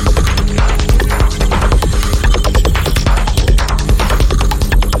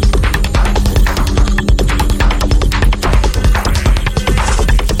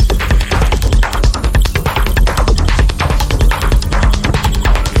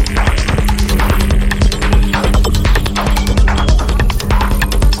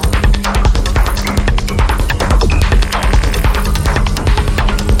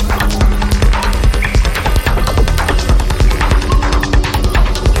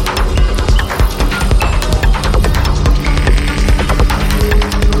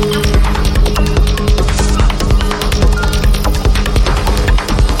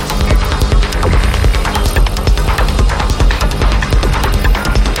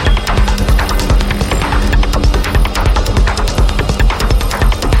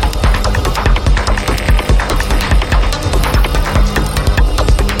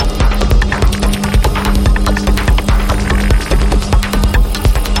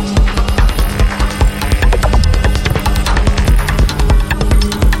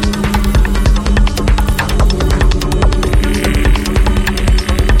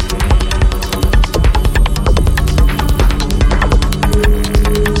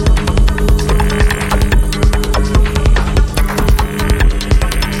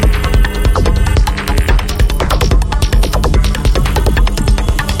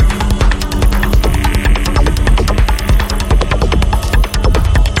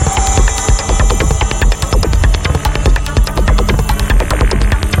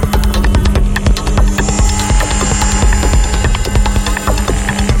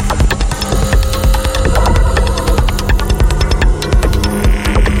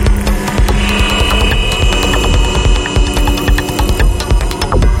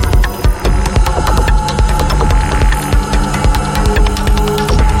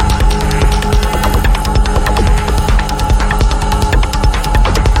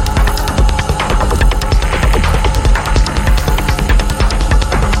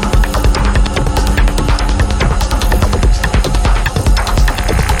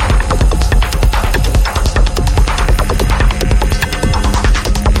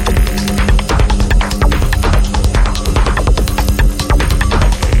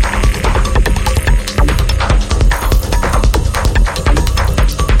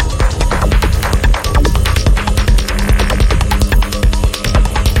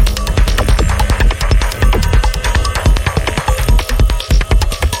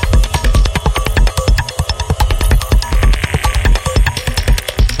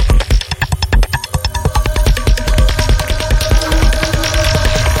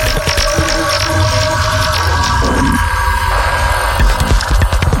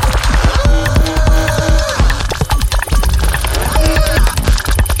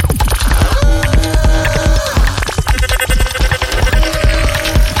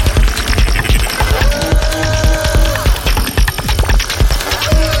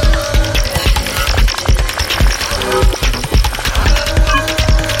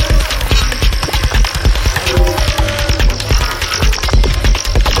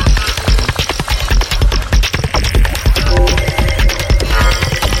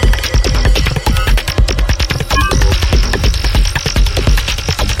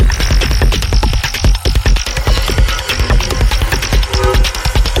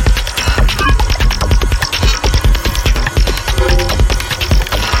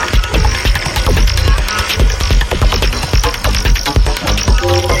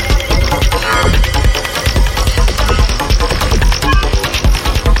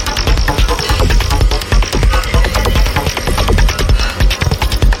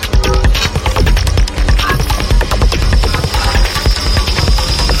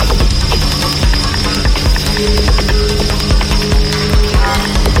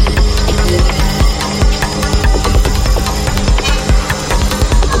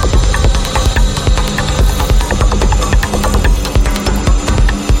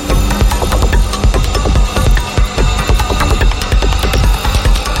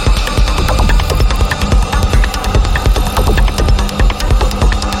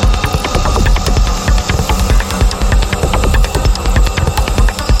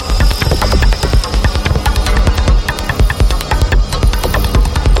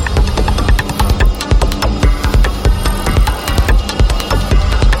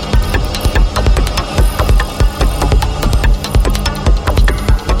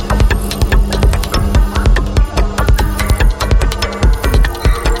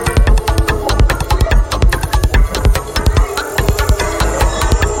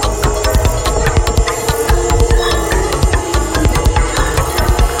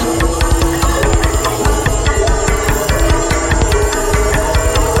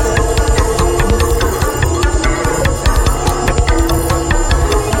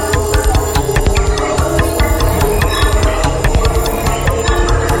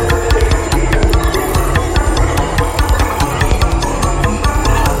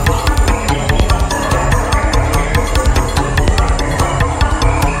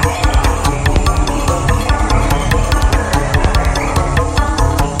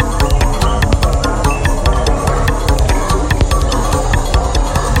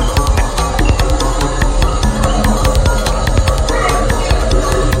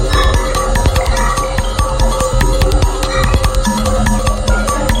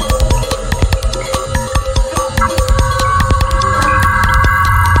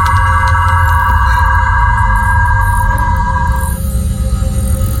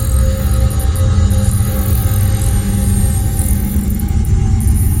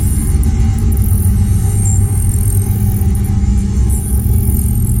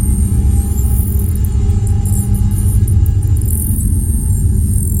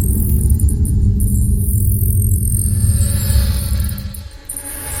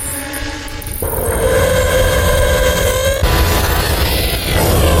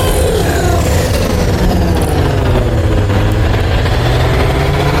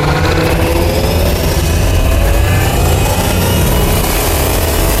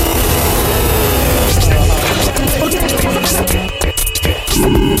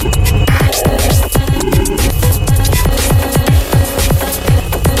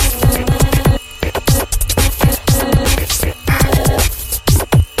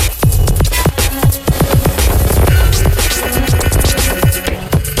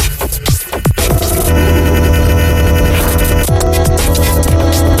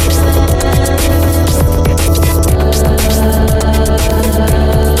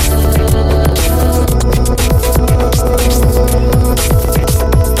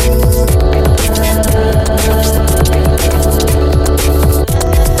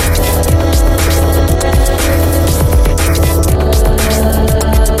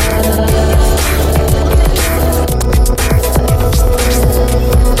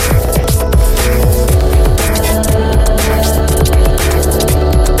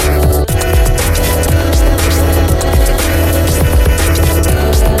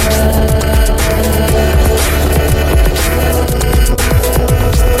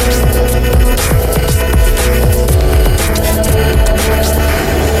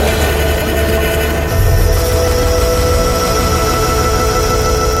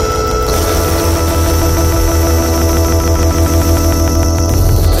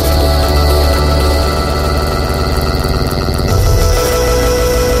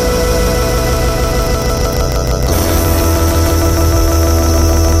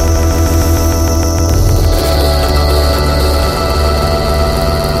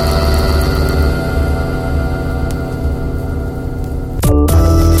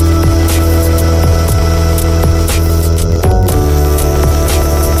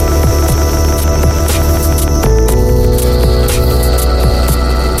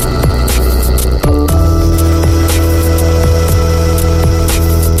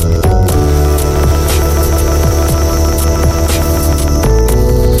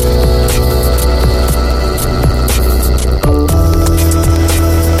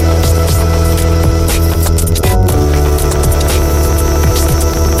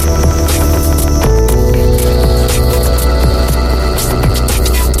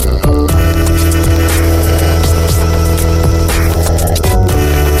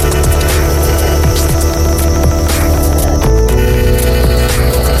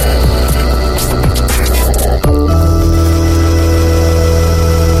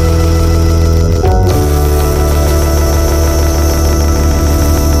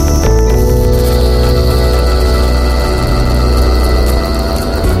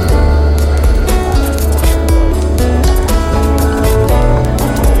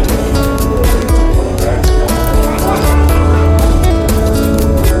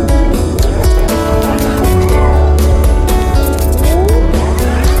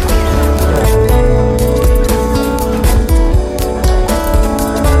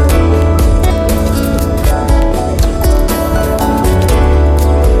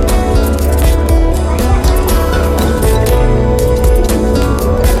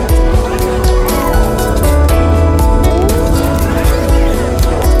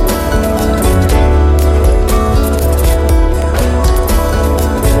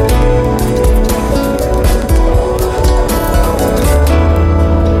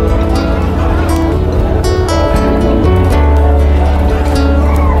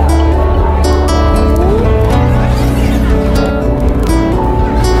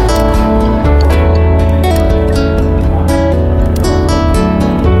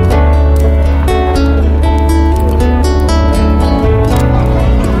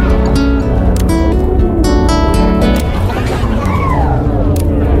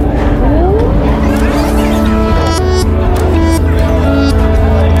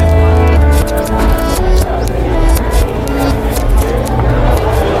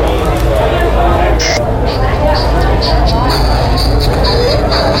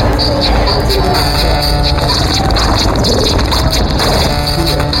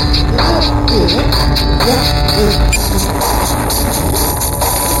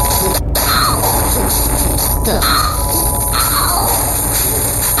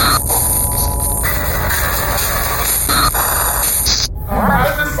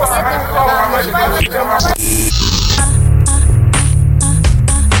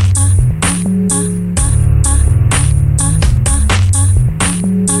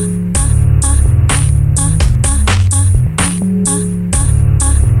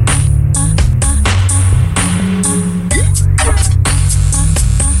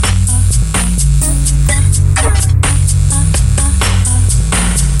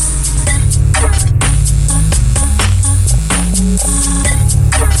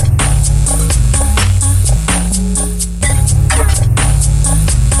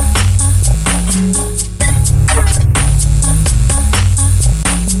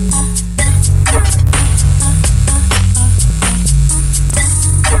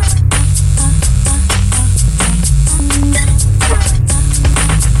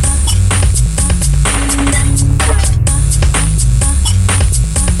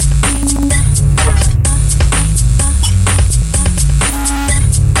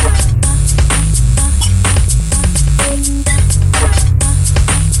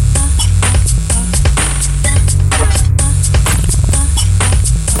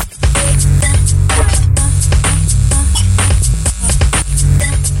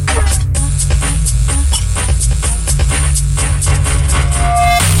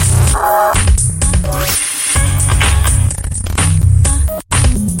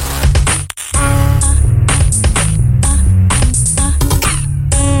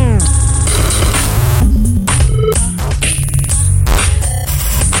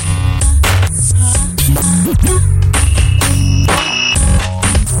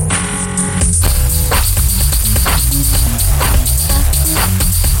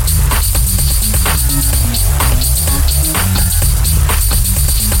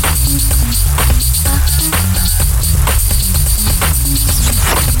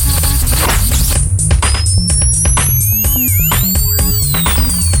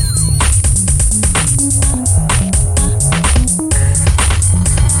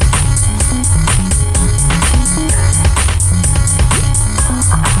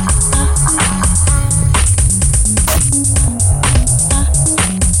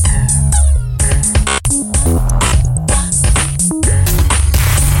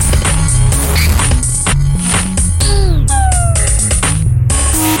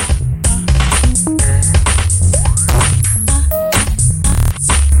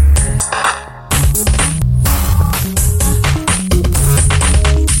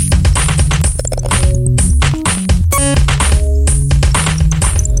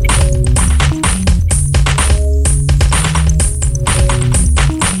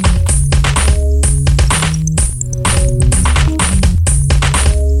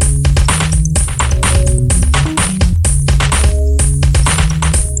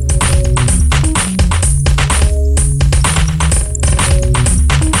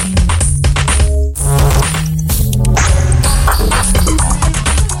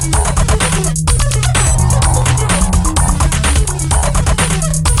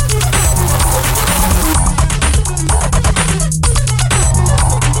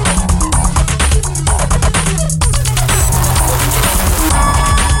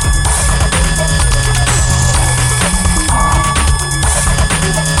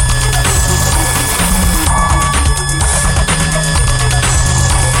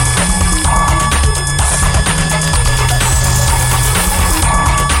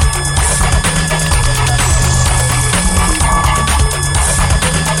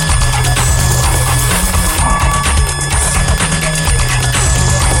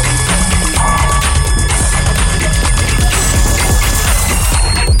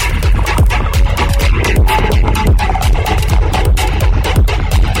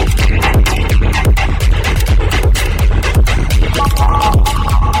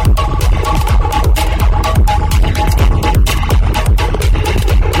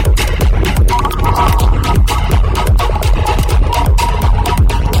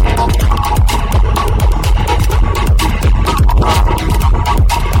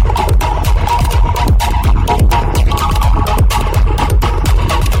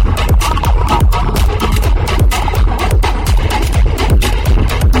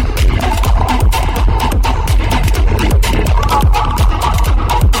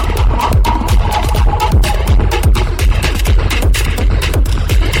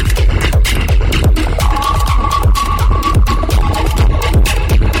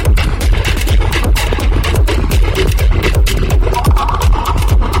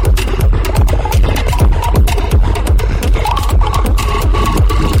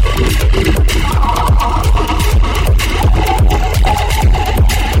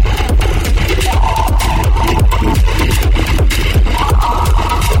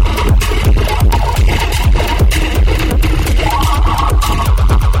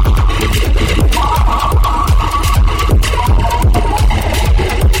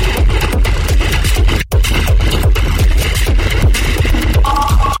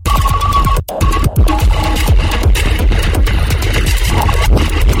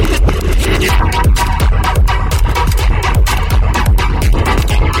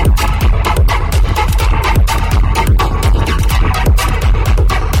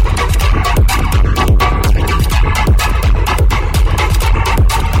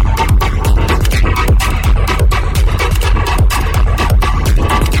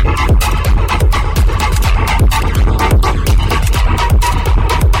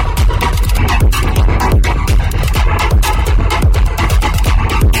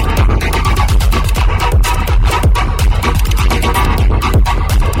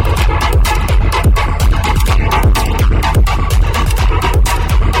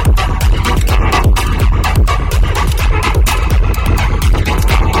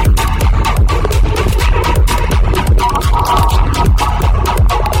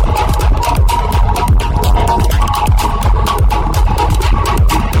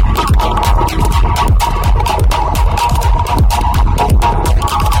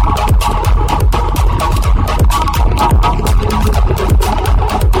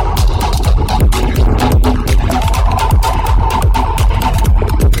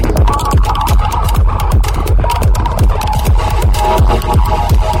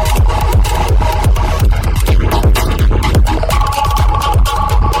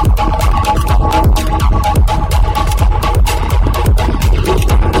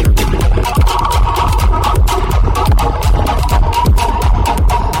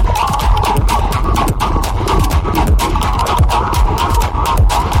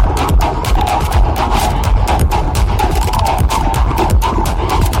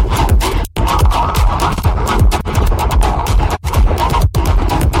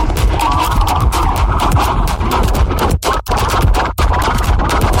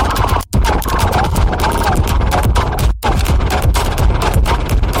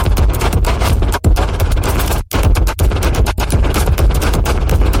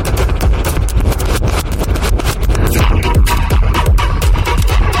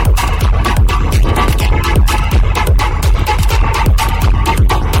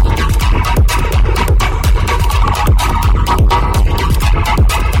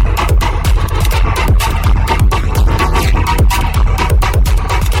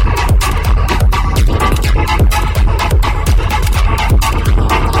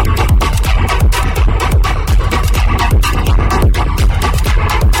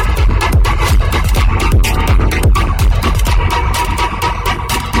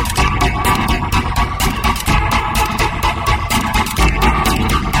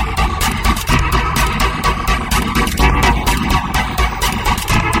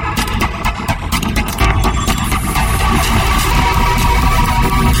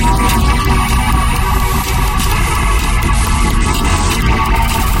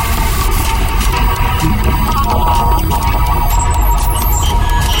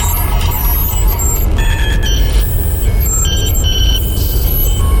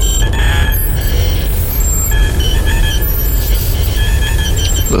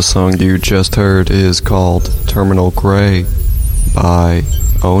 The song you just heard is called Terminal Grey by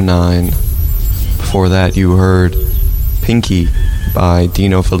 09. Before that you heard Pinky by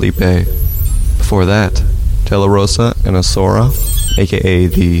Dino Felipe. Before that, Tela Rosa and Asora, aka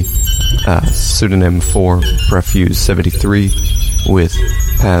the pseudonym for Refuse 73, with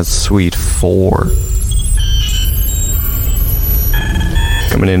Paz Suite 4.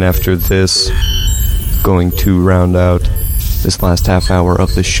 Coming in after this, going to round out this last half hour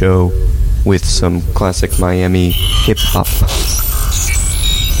of the show with some classic Miami hip-hop.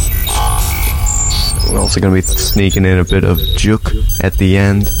 We're also going to be sneaking in a bit of juke at the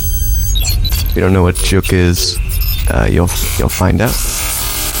end. If you don't know what juke is, you'll find out.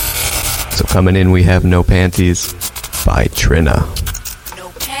 So coming in, we have No Panties by Trina.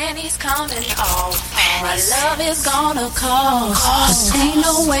 No panties coming off. My love is gonna cost. Cause ain't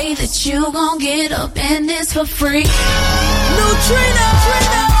no way that you gon' get up in this for free. No Trina.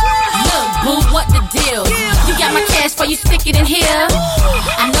 Look, boo, what the deal? You got my cash for you stick it in here.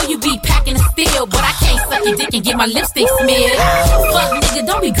 I know you be packing a steel, but I can't suck your dick and get my lipstick smeared. Fuck nigga,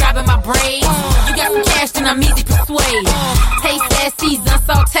 don't be grabbing my braids. You got some cash, then I'm easy persuade. Taste that season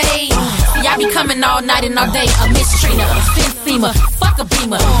sauteed. See, I be coming all night and all day. A Miss Trina, a Finn Seamer, fuck a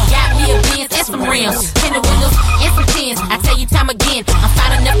Beamer. Got me a Benz and some rims, tinted windows and some pins. I tell you time again, I'm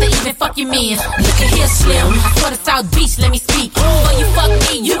fine enough to even fuck your men. Look at here, Slim. I swear to South Beach, let me speak. Before you fuck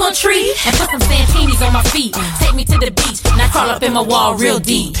me, you gon' treat and put some Santinis on my feet. Take me to the beach, now crawl up in my wall real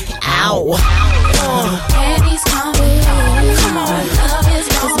deep. Ow. Panties coming. Come on, love is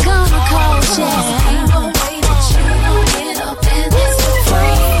gonna cost ya. Ain't no way that you gon' get up in this for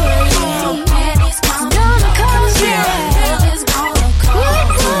free. Panties coming. Gonna cost ya. Love is gonna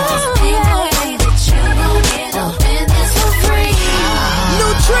cost ya. Ain't no way that you gon' get up in this for free. No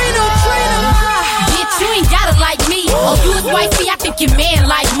Trina. Bitch, you ain't gotta like me. Oh, you is wifey, I think your man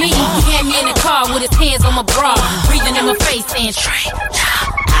like me. He had me in the car with his hands on my bra, breathing in my face saying straight.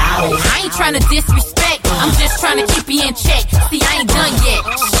 I ain't tryna disrespect, I'm just tryna keep you in check. See, I ain't done yet,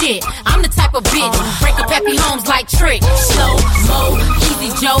 shit, I'm the type of bitch break up happy homes like Trick. Slow mo,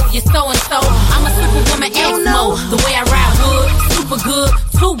 easy Joe, you're so-and-so. I'm a superwoman X-mo, the way I ride wood, super good,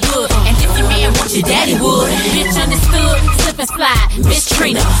 too good. And if your man wants your daddy would, bitch understood, slip and slide, Miss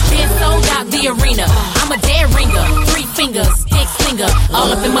Trina. Been sold out the arena, I'm a dead ringer, 3 fingers, stick slinger, all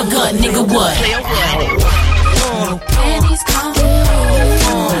up in my gut, nigga what? Panties coming.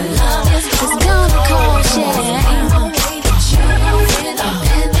 My love is gonna cost ya. Ain't no way that you gon' get up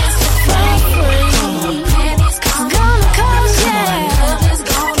in this for free. Panties coming. Gonna cost ya. My love is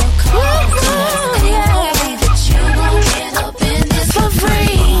gonna cost ya. Ain't no way that you gon' get up in this for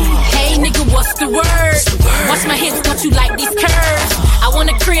free. Hey nigga, what's the word? Watch my hips, don't you like these curves? I want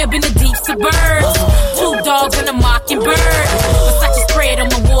a crib in the deep suburbs. 2 dogs and a mockingbird. Versace spread on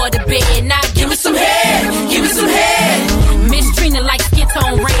my water bed. Now give me some head. Give me some head. Miss Trina like skin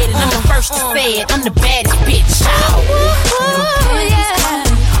tone red, and I'm the first to say it. I'm the baddest bitch.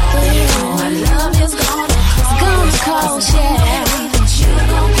 My love is gonna cost ya. You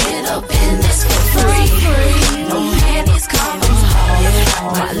gon' get up in this for free. No panties coming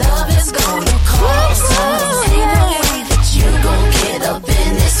home. My love is gonna cost ya. Ain't no way that you gon' get up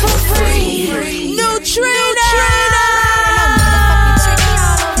in this for free. No Trina.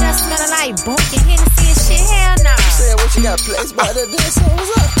 Bunkin' Hennessy and shit, hell nah. You said what you got placed by the dance, so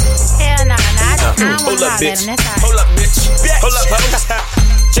what's up? Hell nah, I don't Hold up, bitch. Hold up, bitch. Hold up, ho.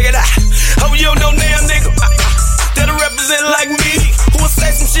 Check it out. Oh, you don't know now, nigga. That'll represent like me. Who will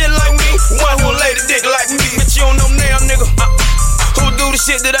say some shit like me? One who'll lay the dick like me. Bitch, you don't know now, nigga. Who do the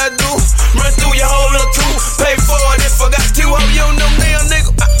shit that I do? Run through your whole little crew. Pay for it if I got to. Oh, you don't know now,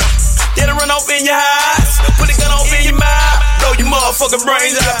 nigga. That'll run off in your eyes. Put a gun off in your mouth. Blow your motherfucking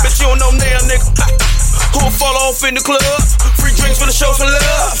brains out. Bitch, you don't know now, nigga. Who'll fall off in the club? Free drinks for the show some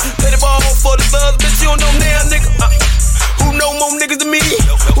love. Play the ball for the buzz. Bitch, you don't know now, nigga. Who know more niggas than me?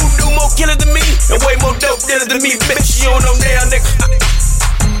 Who do more killers than me? And way more dope dealers than me. Bitch, you don't know now, nigga.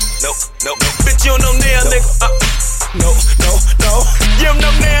 No. Bitch, you don't know now, nigga. No. You don't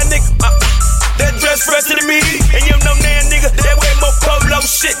know now, nigga. That dress fresher than me. And you don't know now, nigga. That way more polo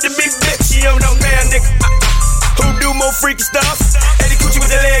shit than me. Bitch, you don't know now, nigga. Who do more freaky stuff? Eddie Coochie with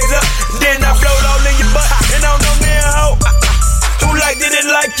the legs up. Then I blow it all in your butt. And I don't know now, ho. Who liked it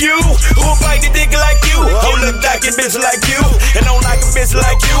and like you? Who bite the dick like you? Who look like a bitch like you? And don't like a bitch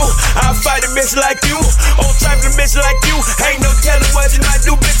like you? I'll fight a bitch like you. On type of bitch like you. Ain't no telling what you might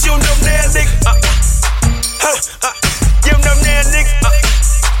do, bitch. You don't know now, nigga. You don't know now, nigga.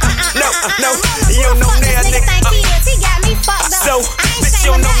 No. You don't know now, nigga. He got me fucked up. So, bitch,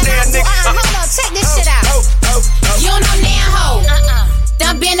 you don't know now, nigga. Hold on, check this shit out. You don't know now, ho.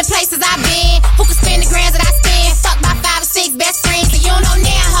 Done been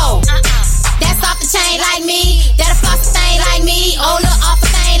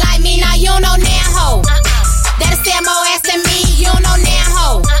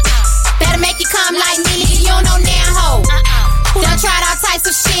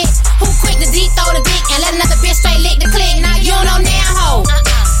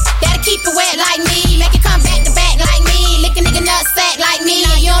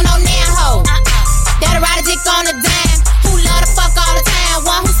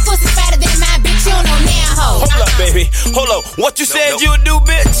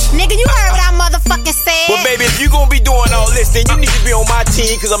you gonna be doing all this, then you need to be on my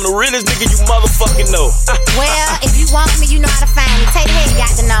team, cause I'm the realest nigga you motherfucking know. Well, if you want me, you know how to find me. Tater Head got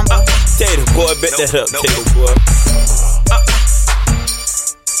the number. Tater, boy, bet that up, Tater, boy.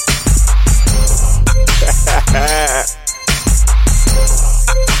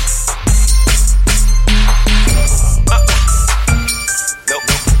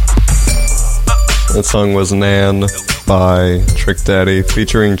 That song was Nan by Trick Daddy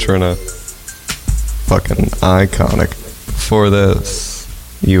featuring Trina. Fucking iconic. Before this,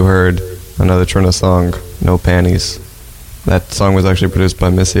 you heard another Trina song, No Panties. That song was actually produced by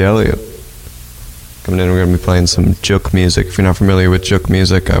Missy Elliott. Coming in, we're going to be playing some juke music. If you're not familiar with juke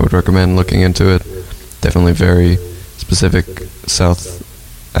music, I would recommend looking into it. Definitely very specific South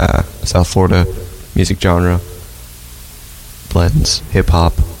Florida music genre. Blends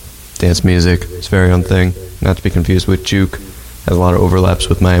hip-hop, dance music. It's very own thing. Not to be confused with juke. Has a lot of overlaps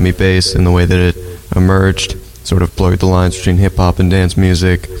with Miami bass in the way that it emerged. Sort of blurred the lines between hip-hop and dance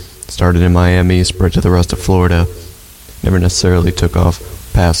music. Started in Miami, spread to the rest of Florida. Never necessarily took off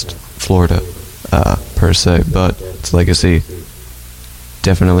past Florida, per se, but its legacy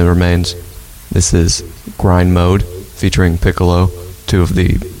definitely remains. This is Grind Mode, featuring Piccolo, two of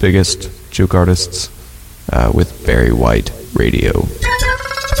the biggest juke artists, with Barry White Radio.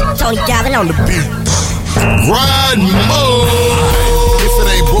 Tony Gavin on the beat. Grind Mode. If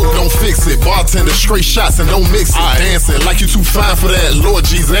it ain't broke, don't fix it. Bartender, straight shots and don't mix it. Dancing like you too fine for that. Lord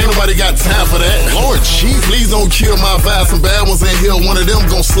Jesus, ain't nobody got time for that. Lord Jesus, please don't kill my vibe. Some bad ones in here, one of them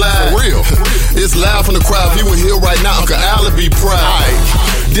gon' slide. For real. It's loud from the crowd. If you were here right now, Uncle Al would be proud.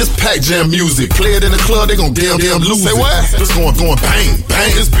 This pack jam music, play it in the club, they gon' damn lose it. Say what? This going bang,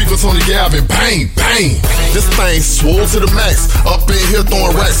 bang. This beat with Tony Gavin, bang, bang. This thing swole to the max. Up in here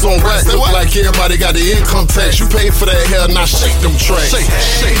throwing racks on racks. Look like everybody got the income tax. You paid for that hell, now shake them tracks. Shake,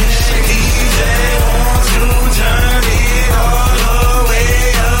 shake. DJ wants to turn it all the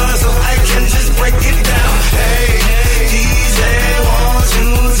way up, so I can just break it down. Hey, DJ wants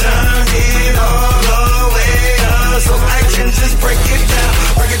to turn it all the way up, so I can just break it down.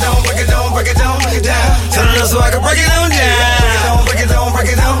 Break it down, break it down, break it down, break it down. Turn it up so I can break it down, down. Break it down,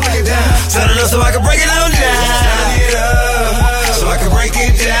 break it down, break it down. Turn it up so I can break it down, down. Turn it up so I can break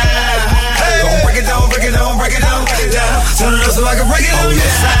it down. Break it down, break it down, break it down, break it down. Turn it up so I can break it down.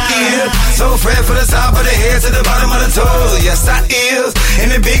 Yes, I is. So fresh from the top of the head to the bottom of the toe. Yes, I is.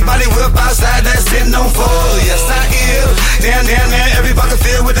 In the big body whip outside that's sitting on full. Yes, I is. Damn, every pocket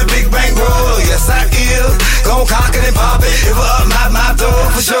filled with the big bank roll. Yes, I is. Gon' cock it and pop it. If up my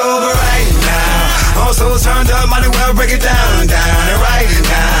throat for sure. But right now, I'm so turned up, might as well break it down. And right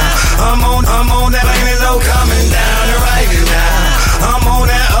now, I'm on that ain't low coming down. And right now, I'm on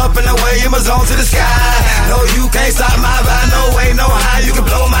that up and away in my zone to the sky. No, you can't stop my vibe. No way, no how you can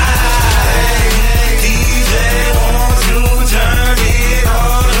blow my high. DJ wants to turn it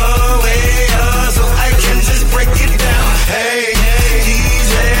all the way up, so I can just break it down. Hey,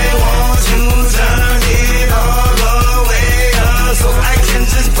 DJ wants to turn it all the way up, so I can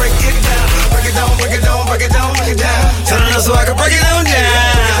just break it down. Break it down, break it down, break it down, break it down. Turn it up so I can break it down,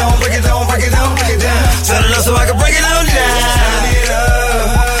 down. Break it down, break it down, break it down. Turn it up so I can break it down, down. Turn it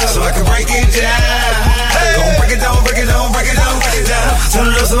up so I can break it down. Gon' break it down, break it down, break it down, break it down. Turn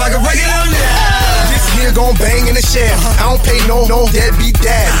it up so I can break it down, down. This here gon' bang in the shed. I don't pay no deadbeat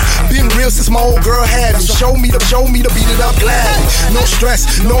daddy. Been real since my old girl had me. Show me to beat it up gladly. No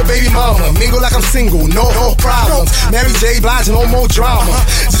stress, no baby mama. Mingle like I'm single, no problems. Mary J. Blige, no more drama.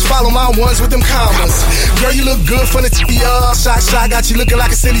 Just follow my ones with them commas. Girl, you look good from the tee up. Shot, got you looking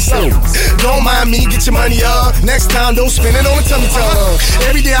like a silly soul. Don't mind me, get your money up. Next time, don't spend it on a tummy tuck.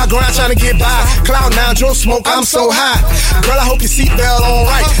 Every day I grind trying to get by. Cloud nine, Joe smoke, I'm so high. Girl, I hope your seatbelt on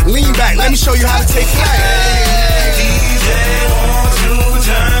right. Lean back, let me show you how to take flight. DJ wants to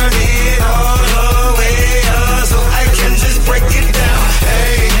turn it all the way up, so I can just break it down.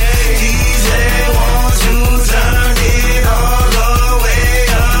 Hey, DJ wants to turn it all the way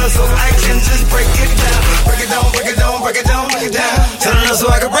up, so I can just break it down. Break it down, break it down, break it down, break it down. Turn it up so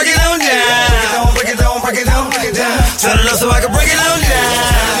I can break it down, down. Break it down, break it down, break it down. Turn it up so I can break it down, down.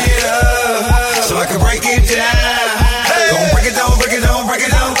 Turn it up so I can break it down. Gon' break it down, break it down, break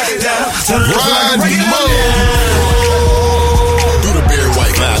it down, break it down. Turn it up so I can break it down. Do the beer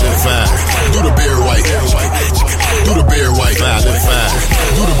white, loud and fine. Do the beer white. Do the beer white, loud and fine.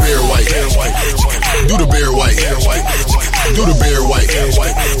 Do the beer white. Do the beer white. Do the beer white.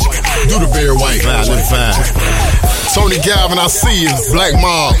 Do the beer white, loud and fine. Tony Gavin, I see you. Black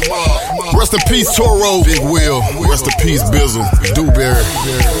Mob. Rest in peace, Toro. Big Will. Rest in peace, Bizzle. Dewberry.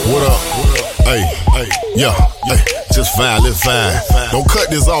 What up?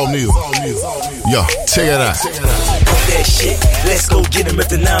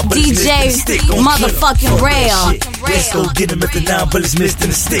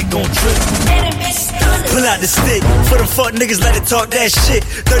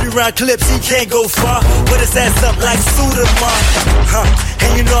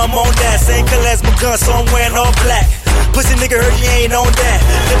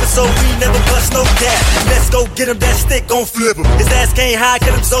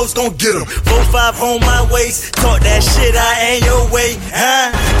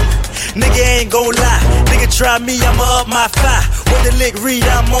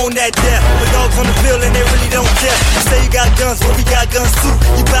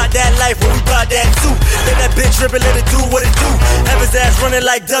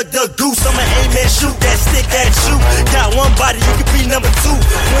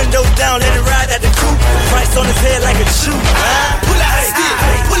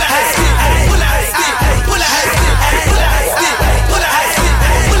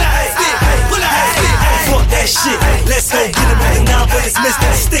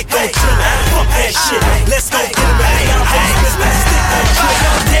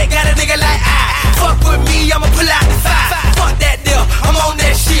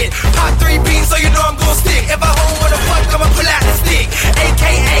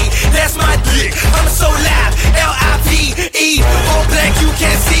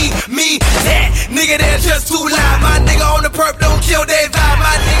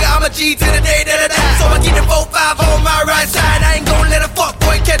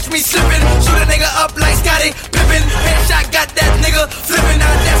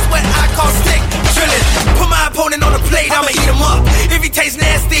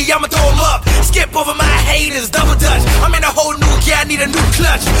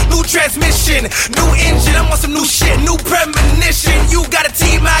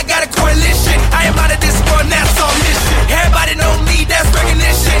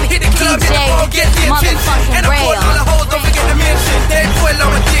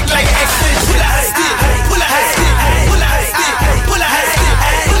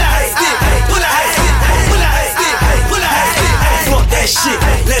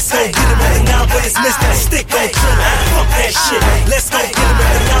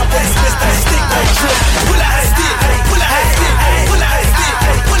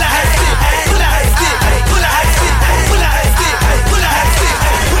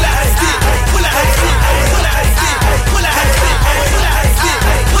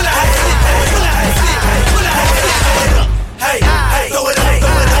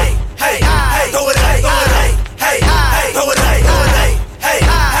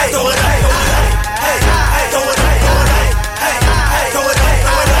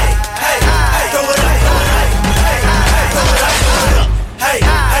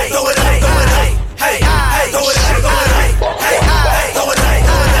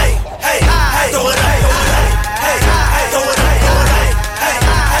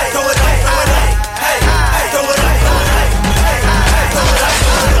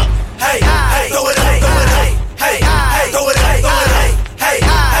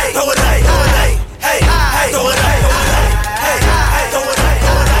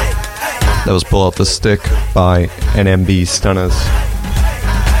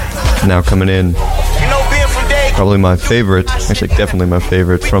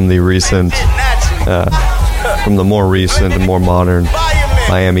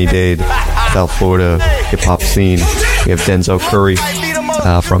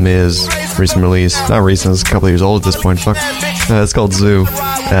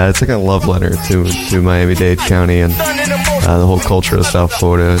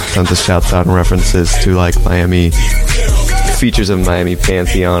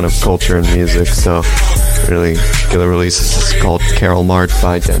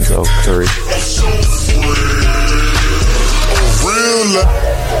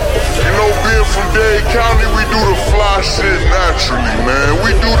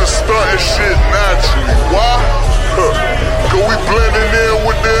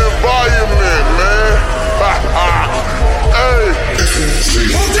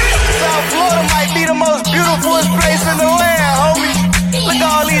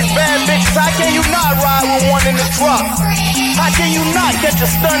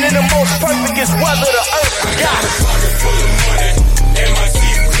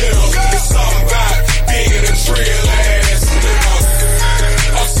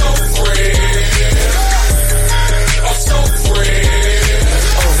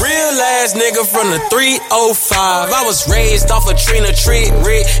 nigga from the 305. I was raised off a Trina tree,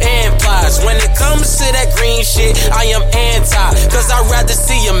 Rick and Plies. When it comes to that green shit, I am anti. Cause I'd rather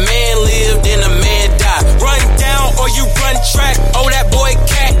see a man live than a man die. Run down or you run track. Oh, that boy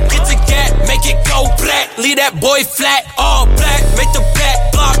cat, get the gat, make it go black. Leave that boy flat, all black. Make the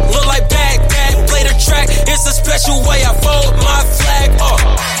back block look like Baghdad. Play the track, it's a special way I fold my flag.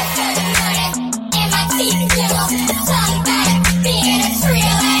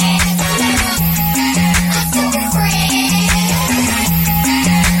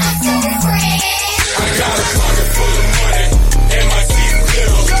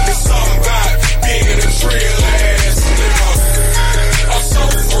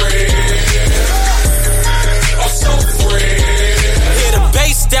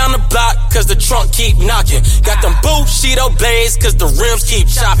 Down the block, cause the trunk keep knocking. Got them Bushido blades, cause the rims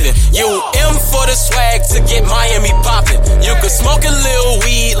keep chopping. You M for the swag to get Miami popping. You can smoke a little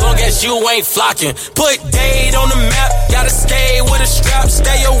weed, long as you ain't flocking. Put Dade on the map, gotta stay with a strap.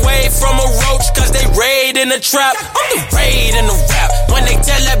 Stay away from a roach, cause they raid in the trap. I'm the raid in the rap. When they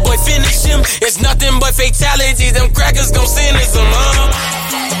tell that boy finish him, it's nothing but fatalities. Them crackers gon' sentence him,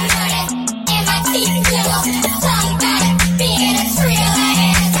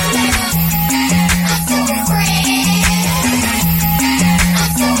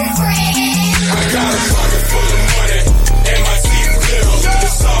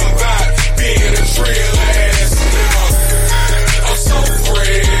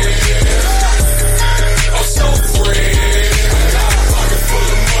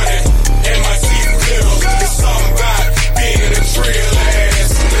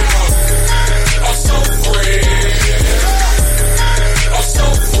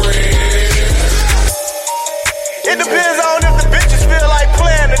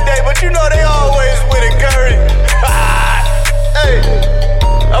 You know they always with it, Curry. Hey,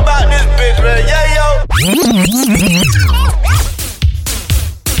 about this bitch, man. Yeah, yo.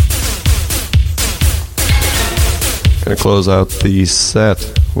 Gonna close out the set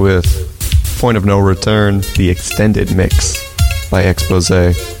with Point of No Return, the extended mix by Expose.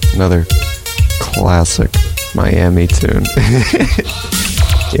 Another classic Miami tune.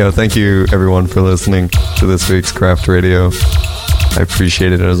 Yo, thank you everyone for listening to this week's Craft Radio. I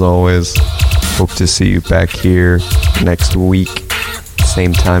appreciate it as always. Hope to see you back here next week.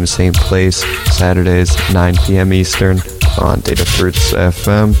 Same time, same place. Saturdays, 9 p.m. Eastern on Data Fruits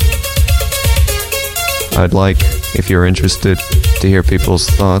FM. I'd like, if you're interested, to hear people's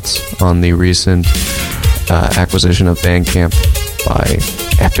thoughts on the recent acquisition of Bandcamp by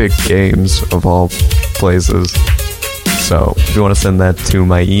Epic Games, of all places. So if you want to send that to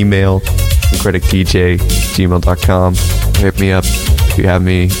my email, synkreticdj@gmail.com. Hit me up if you have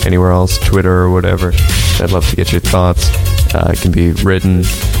me anywhere else, Twitter or whatever. I'd love to get your thoughts. It can be written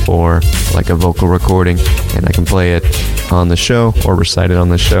or like a vocal recording, and I can play it on the show or recite it on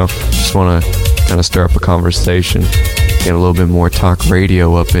the show. Just want to kind of stir up a conversation, get a little bit more talk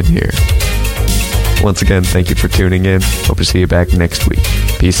radio up in here. Once again, thank you for tuning in. Hope to see you back next week.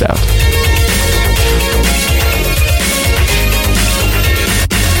 Peace out.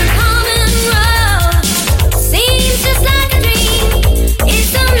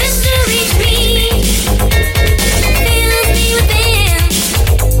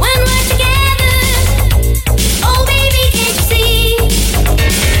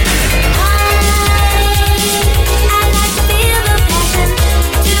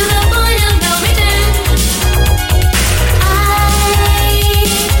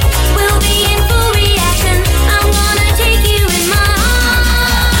 Will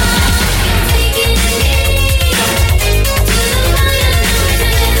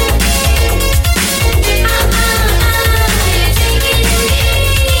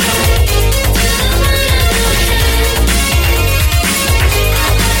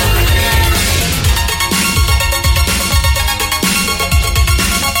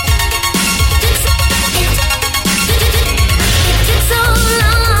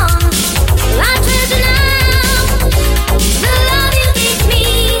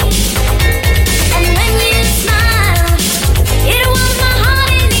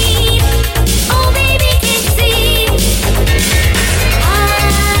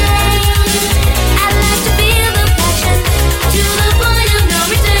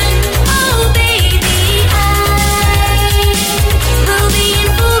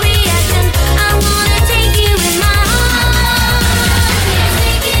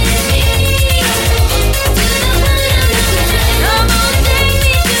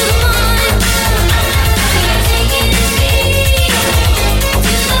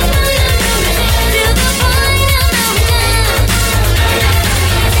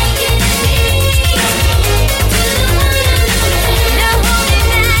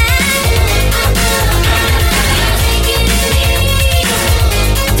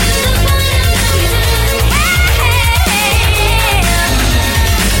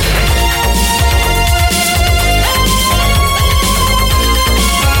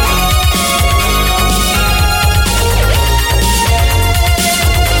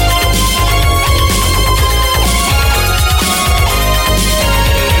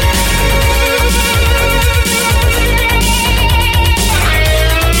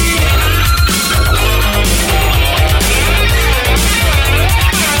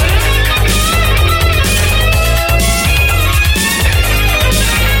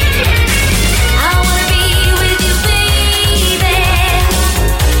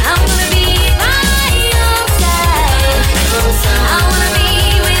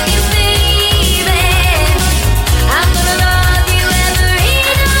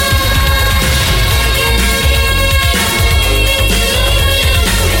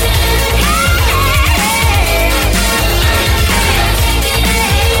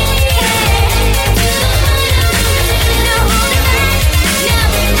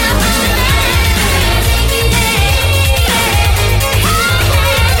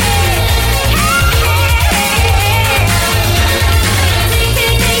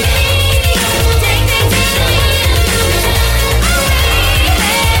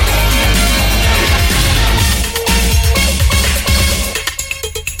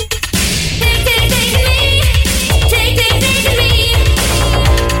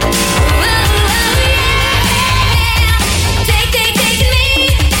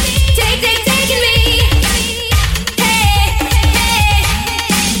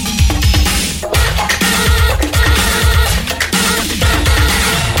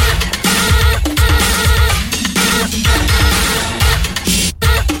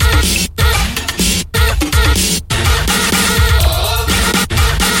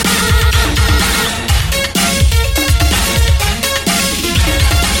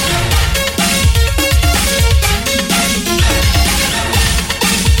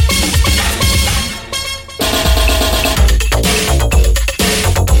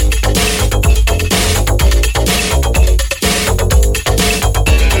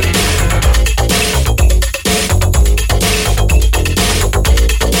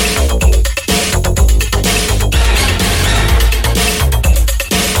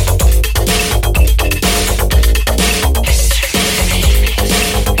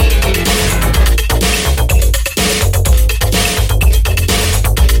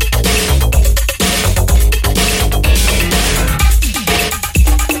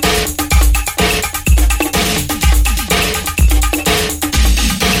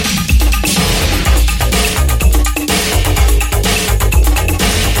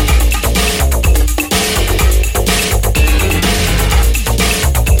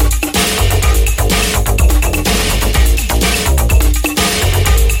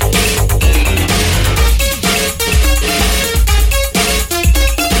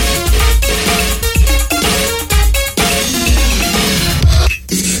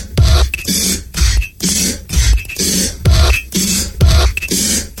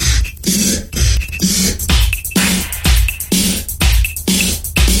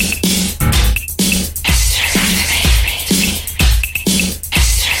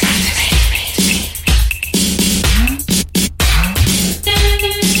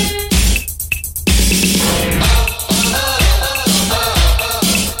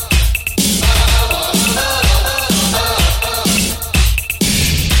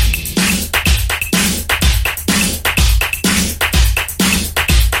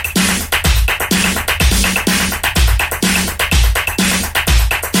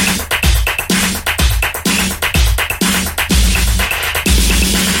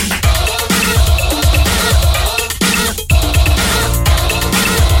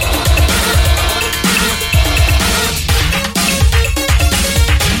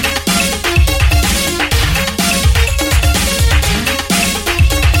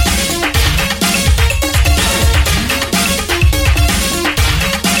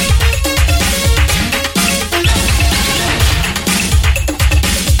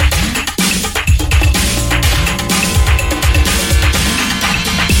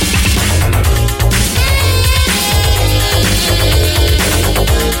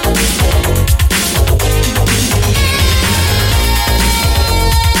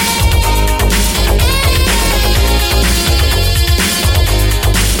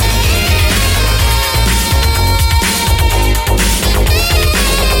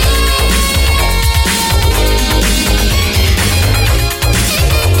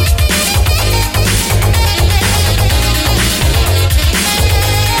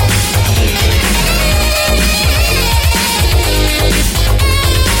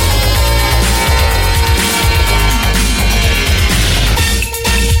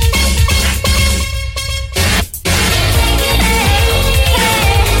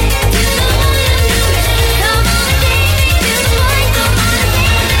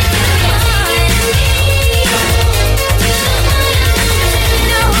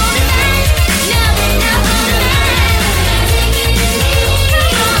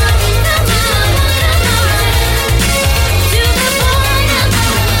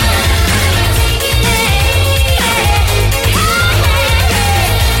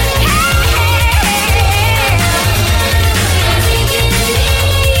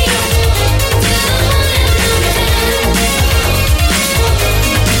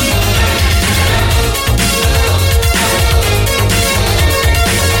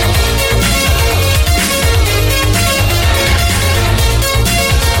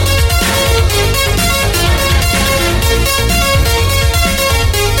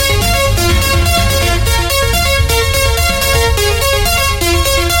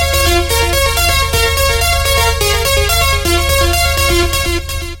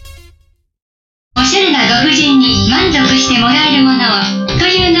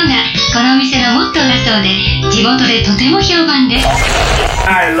仕事でとても評判です。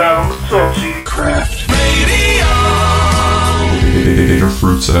 I love Synkretic.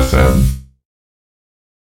 Fruits FM.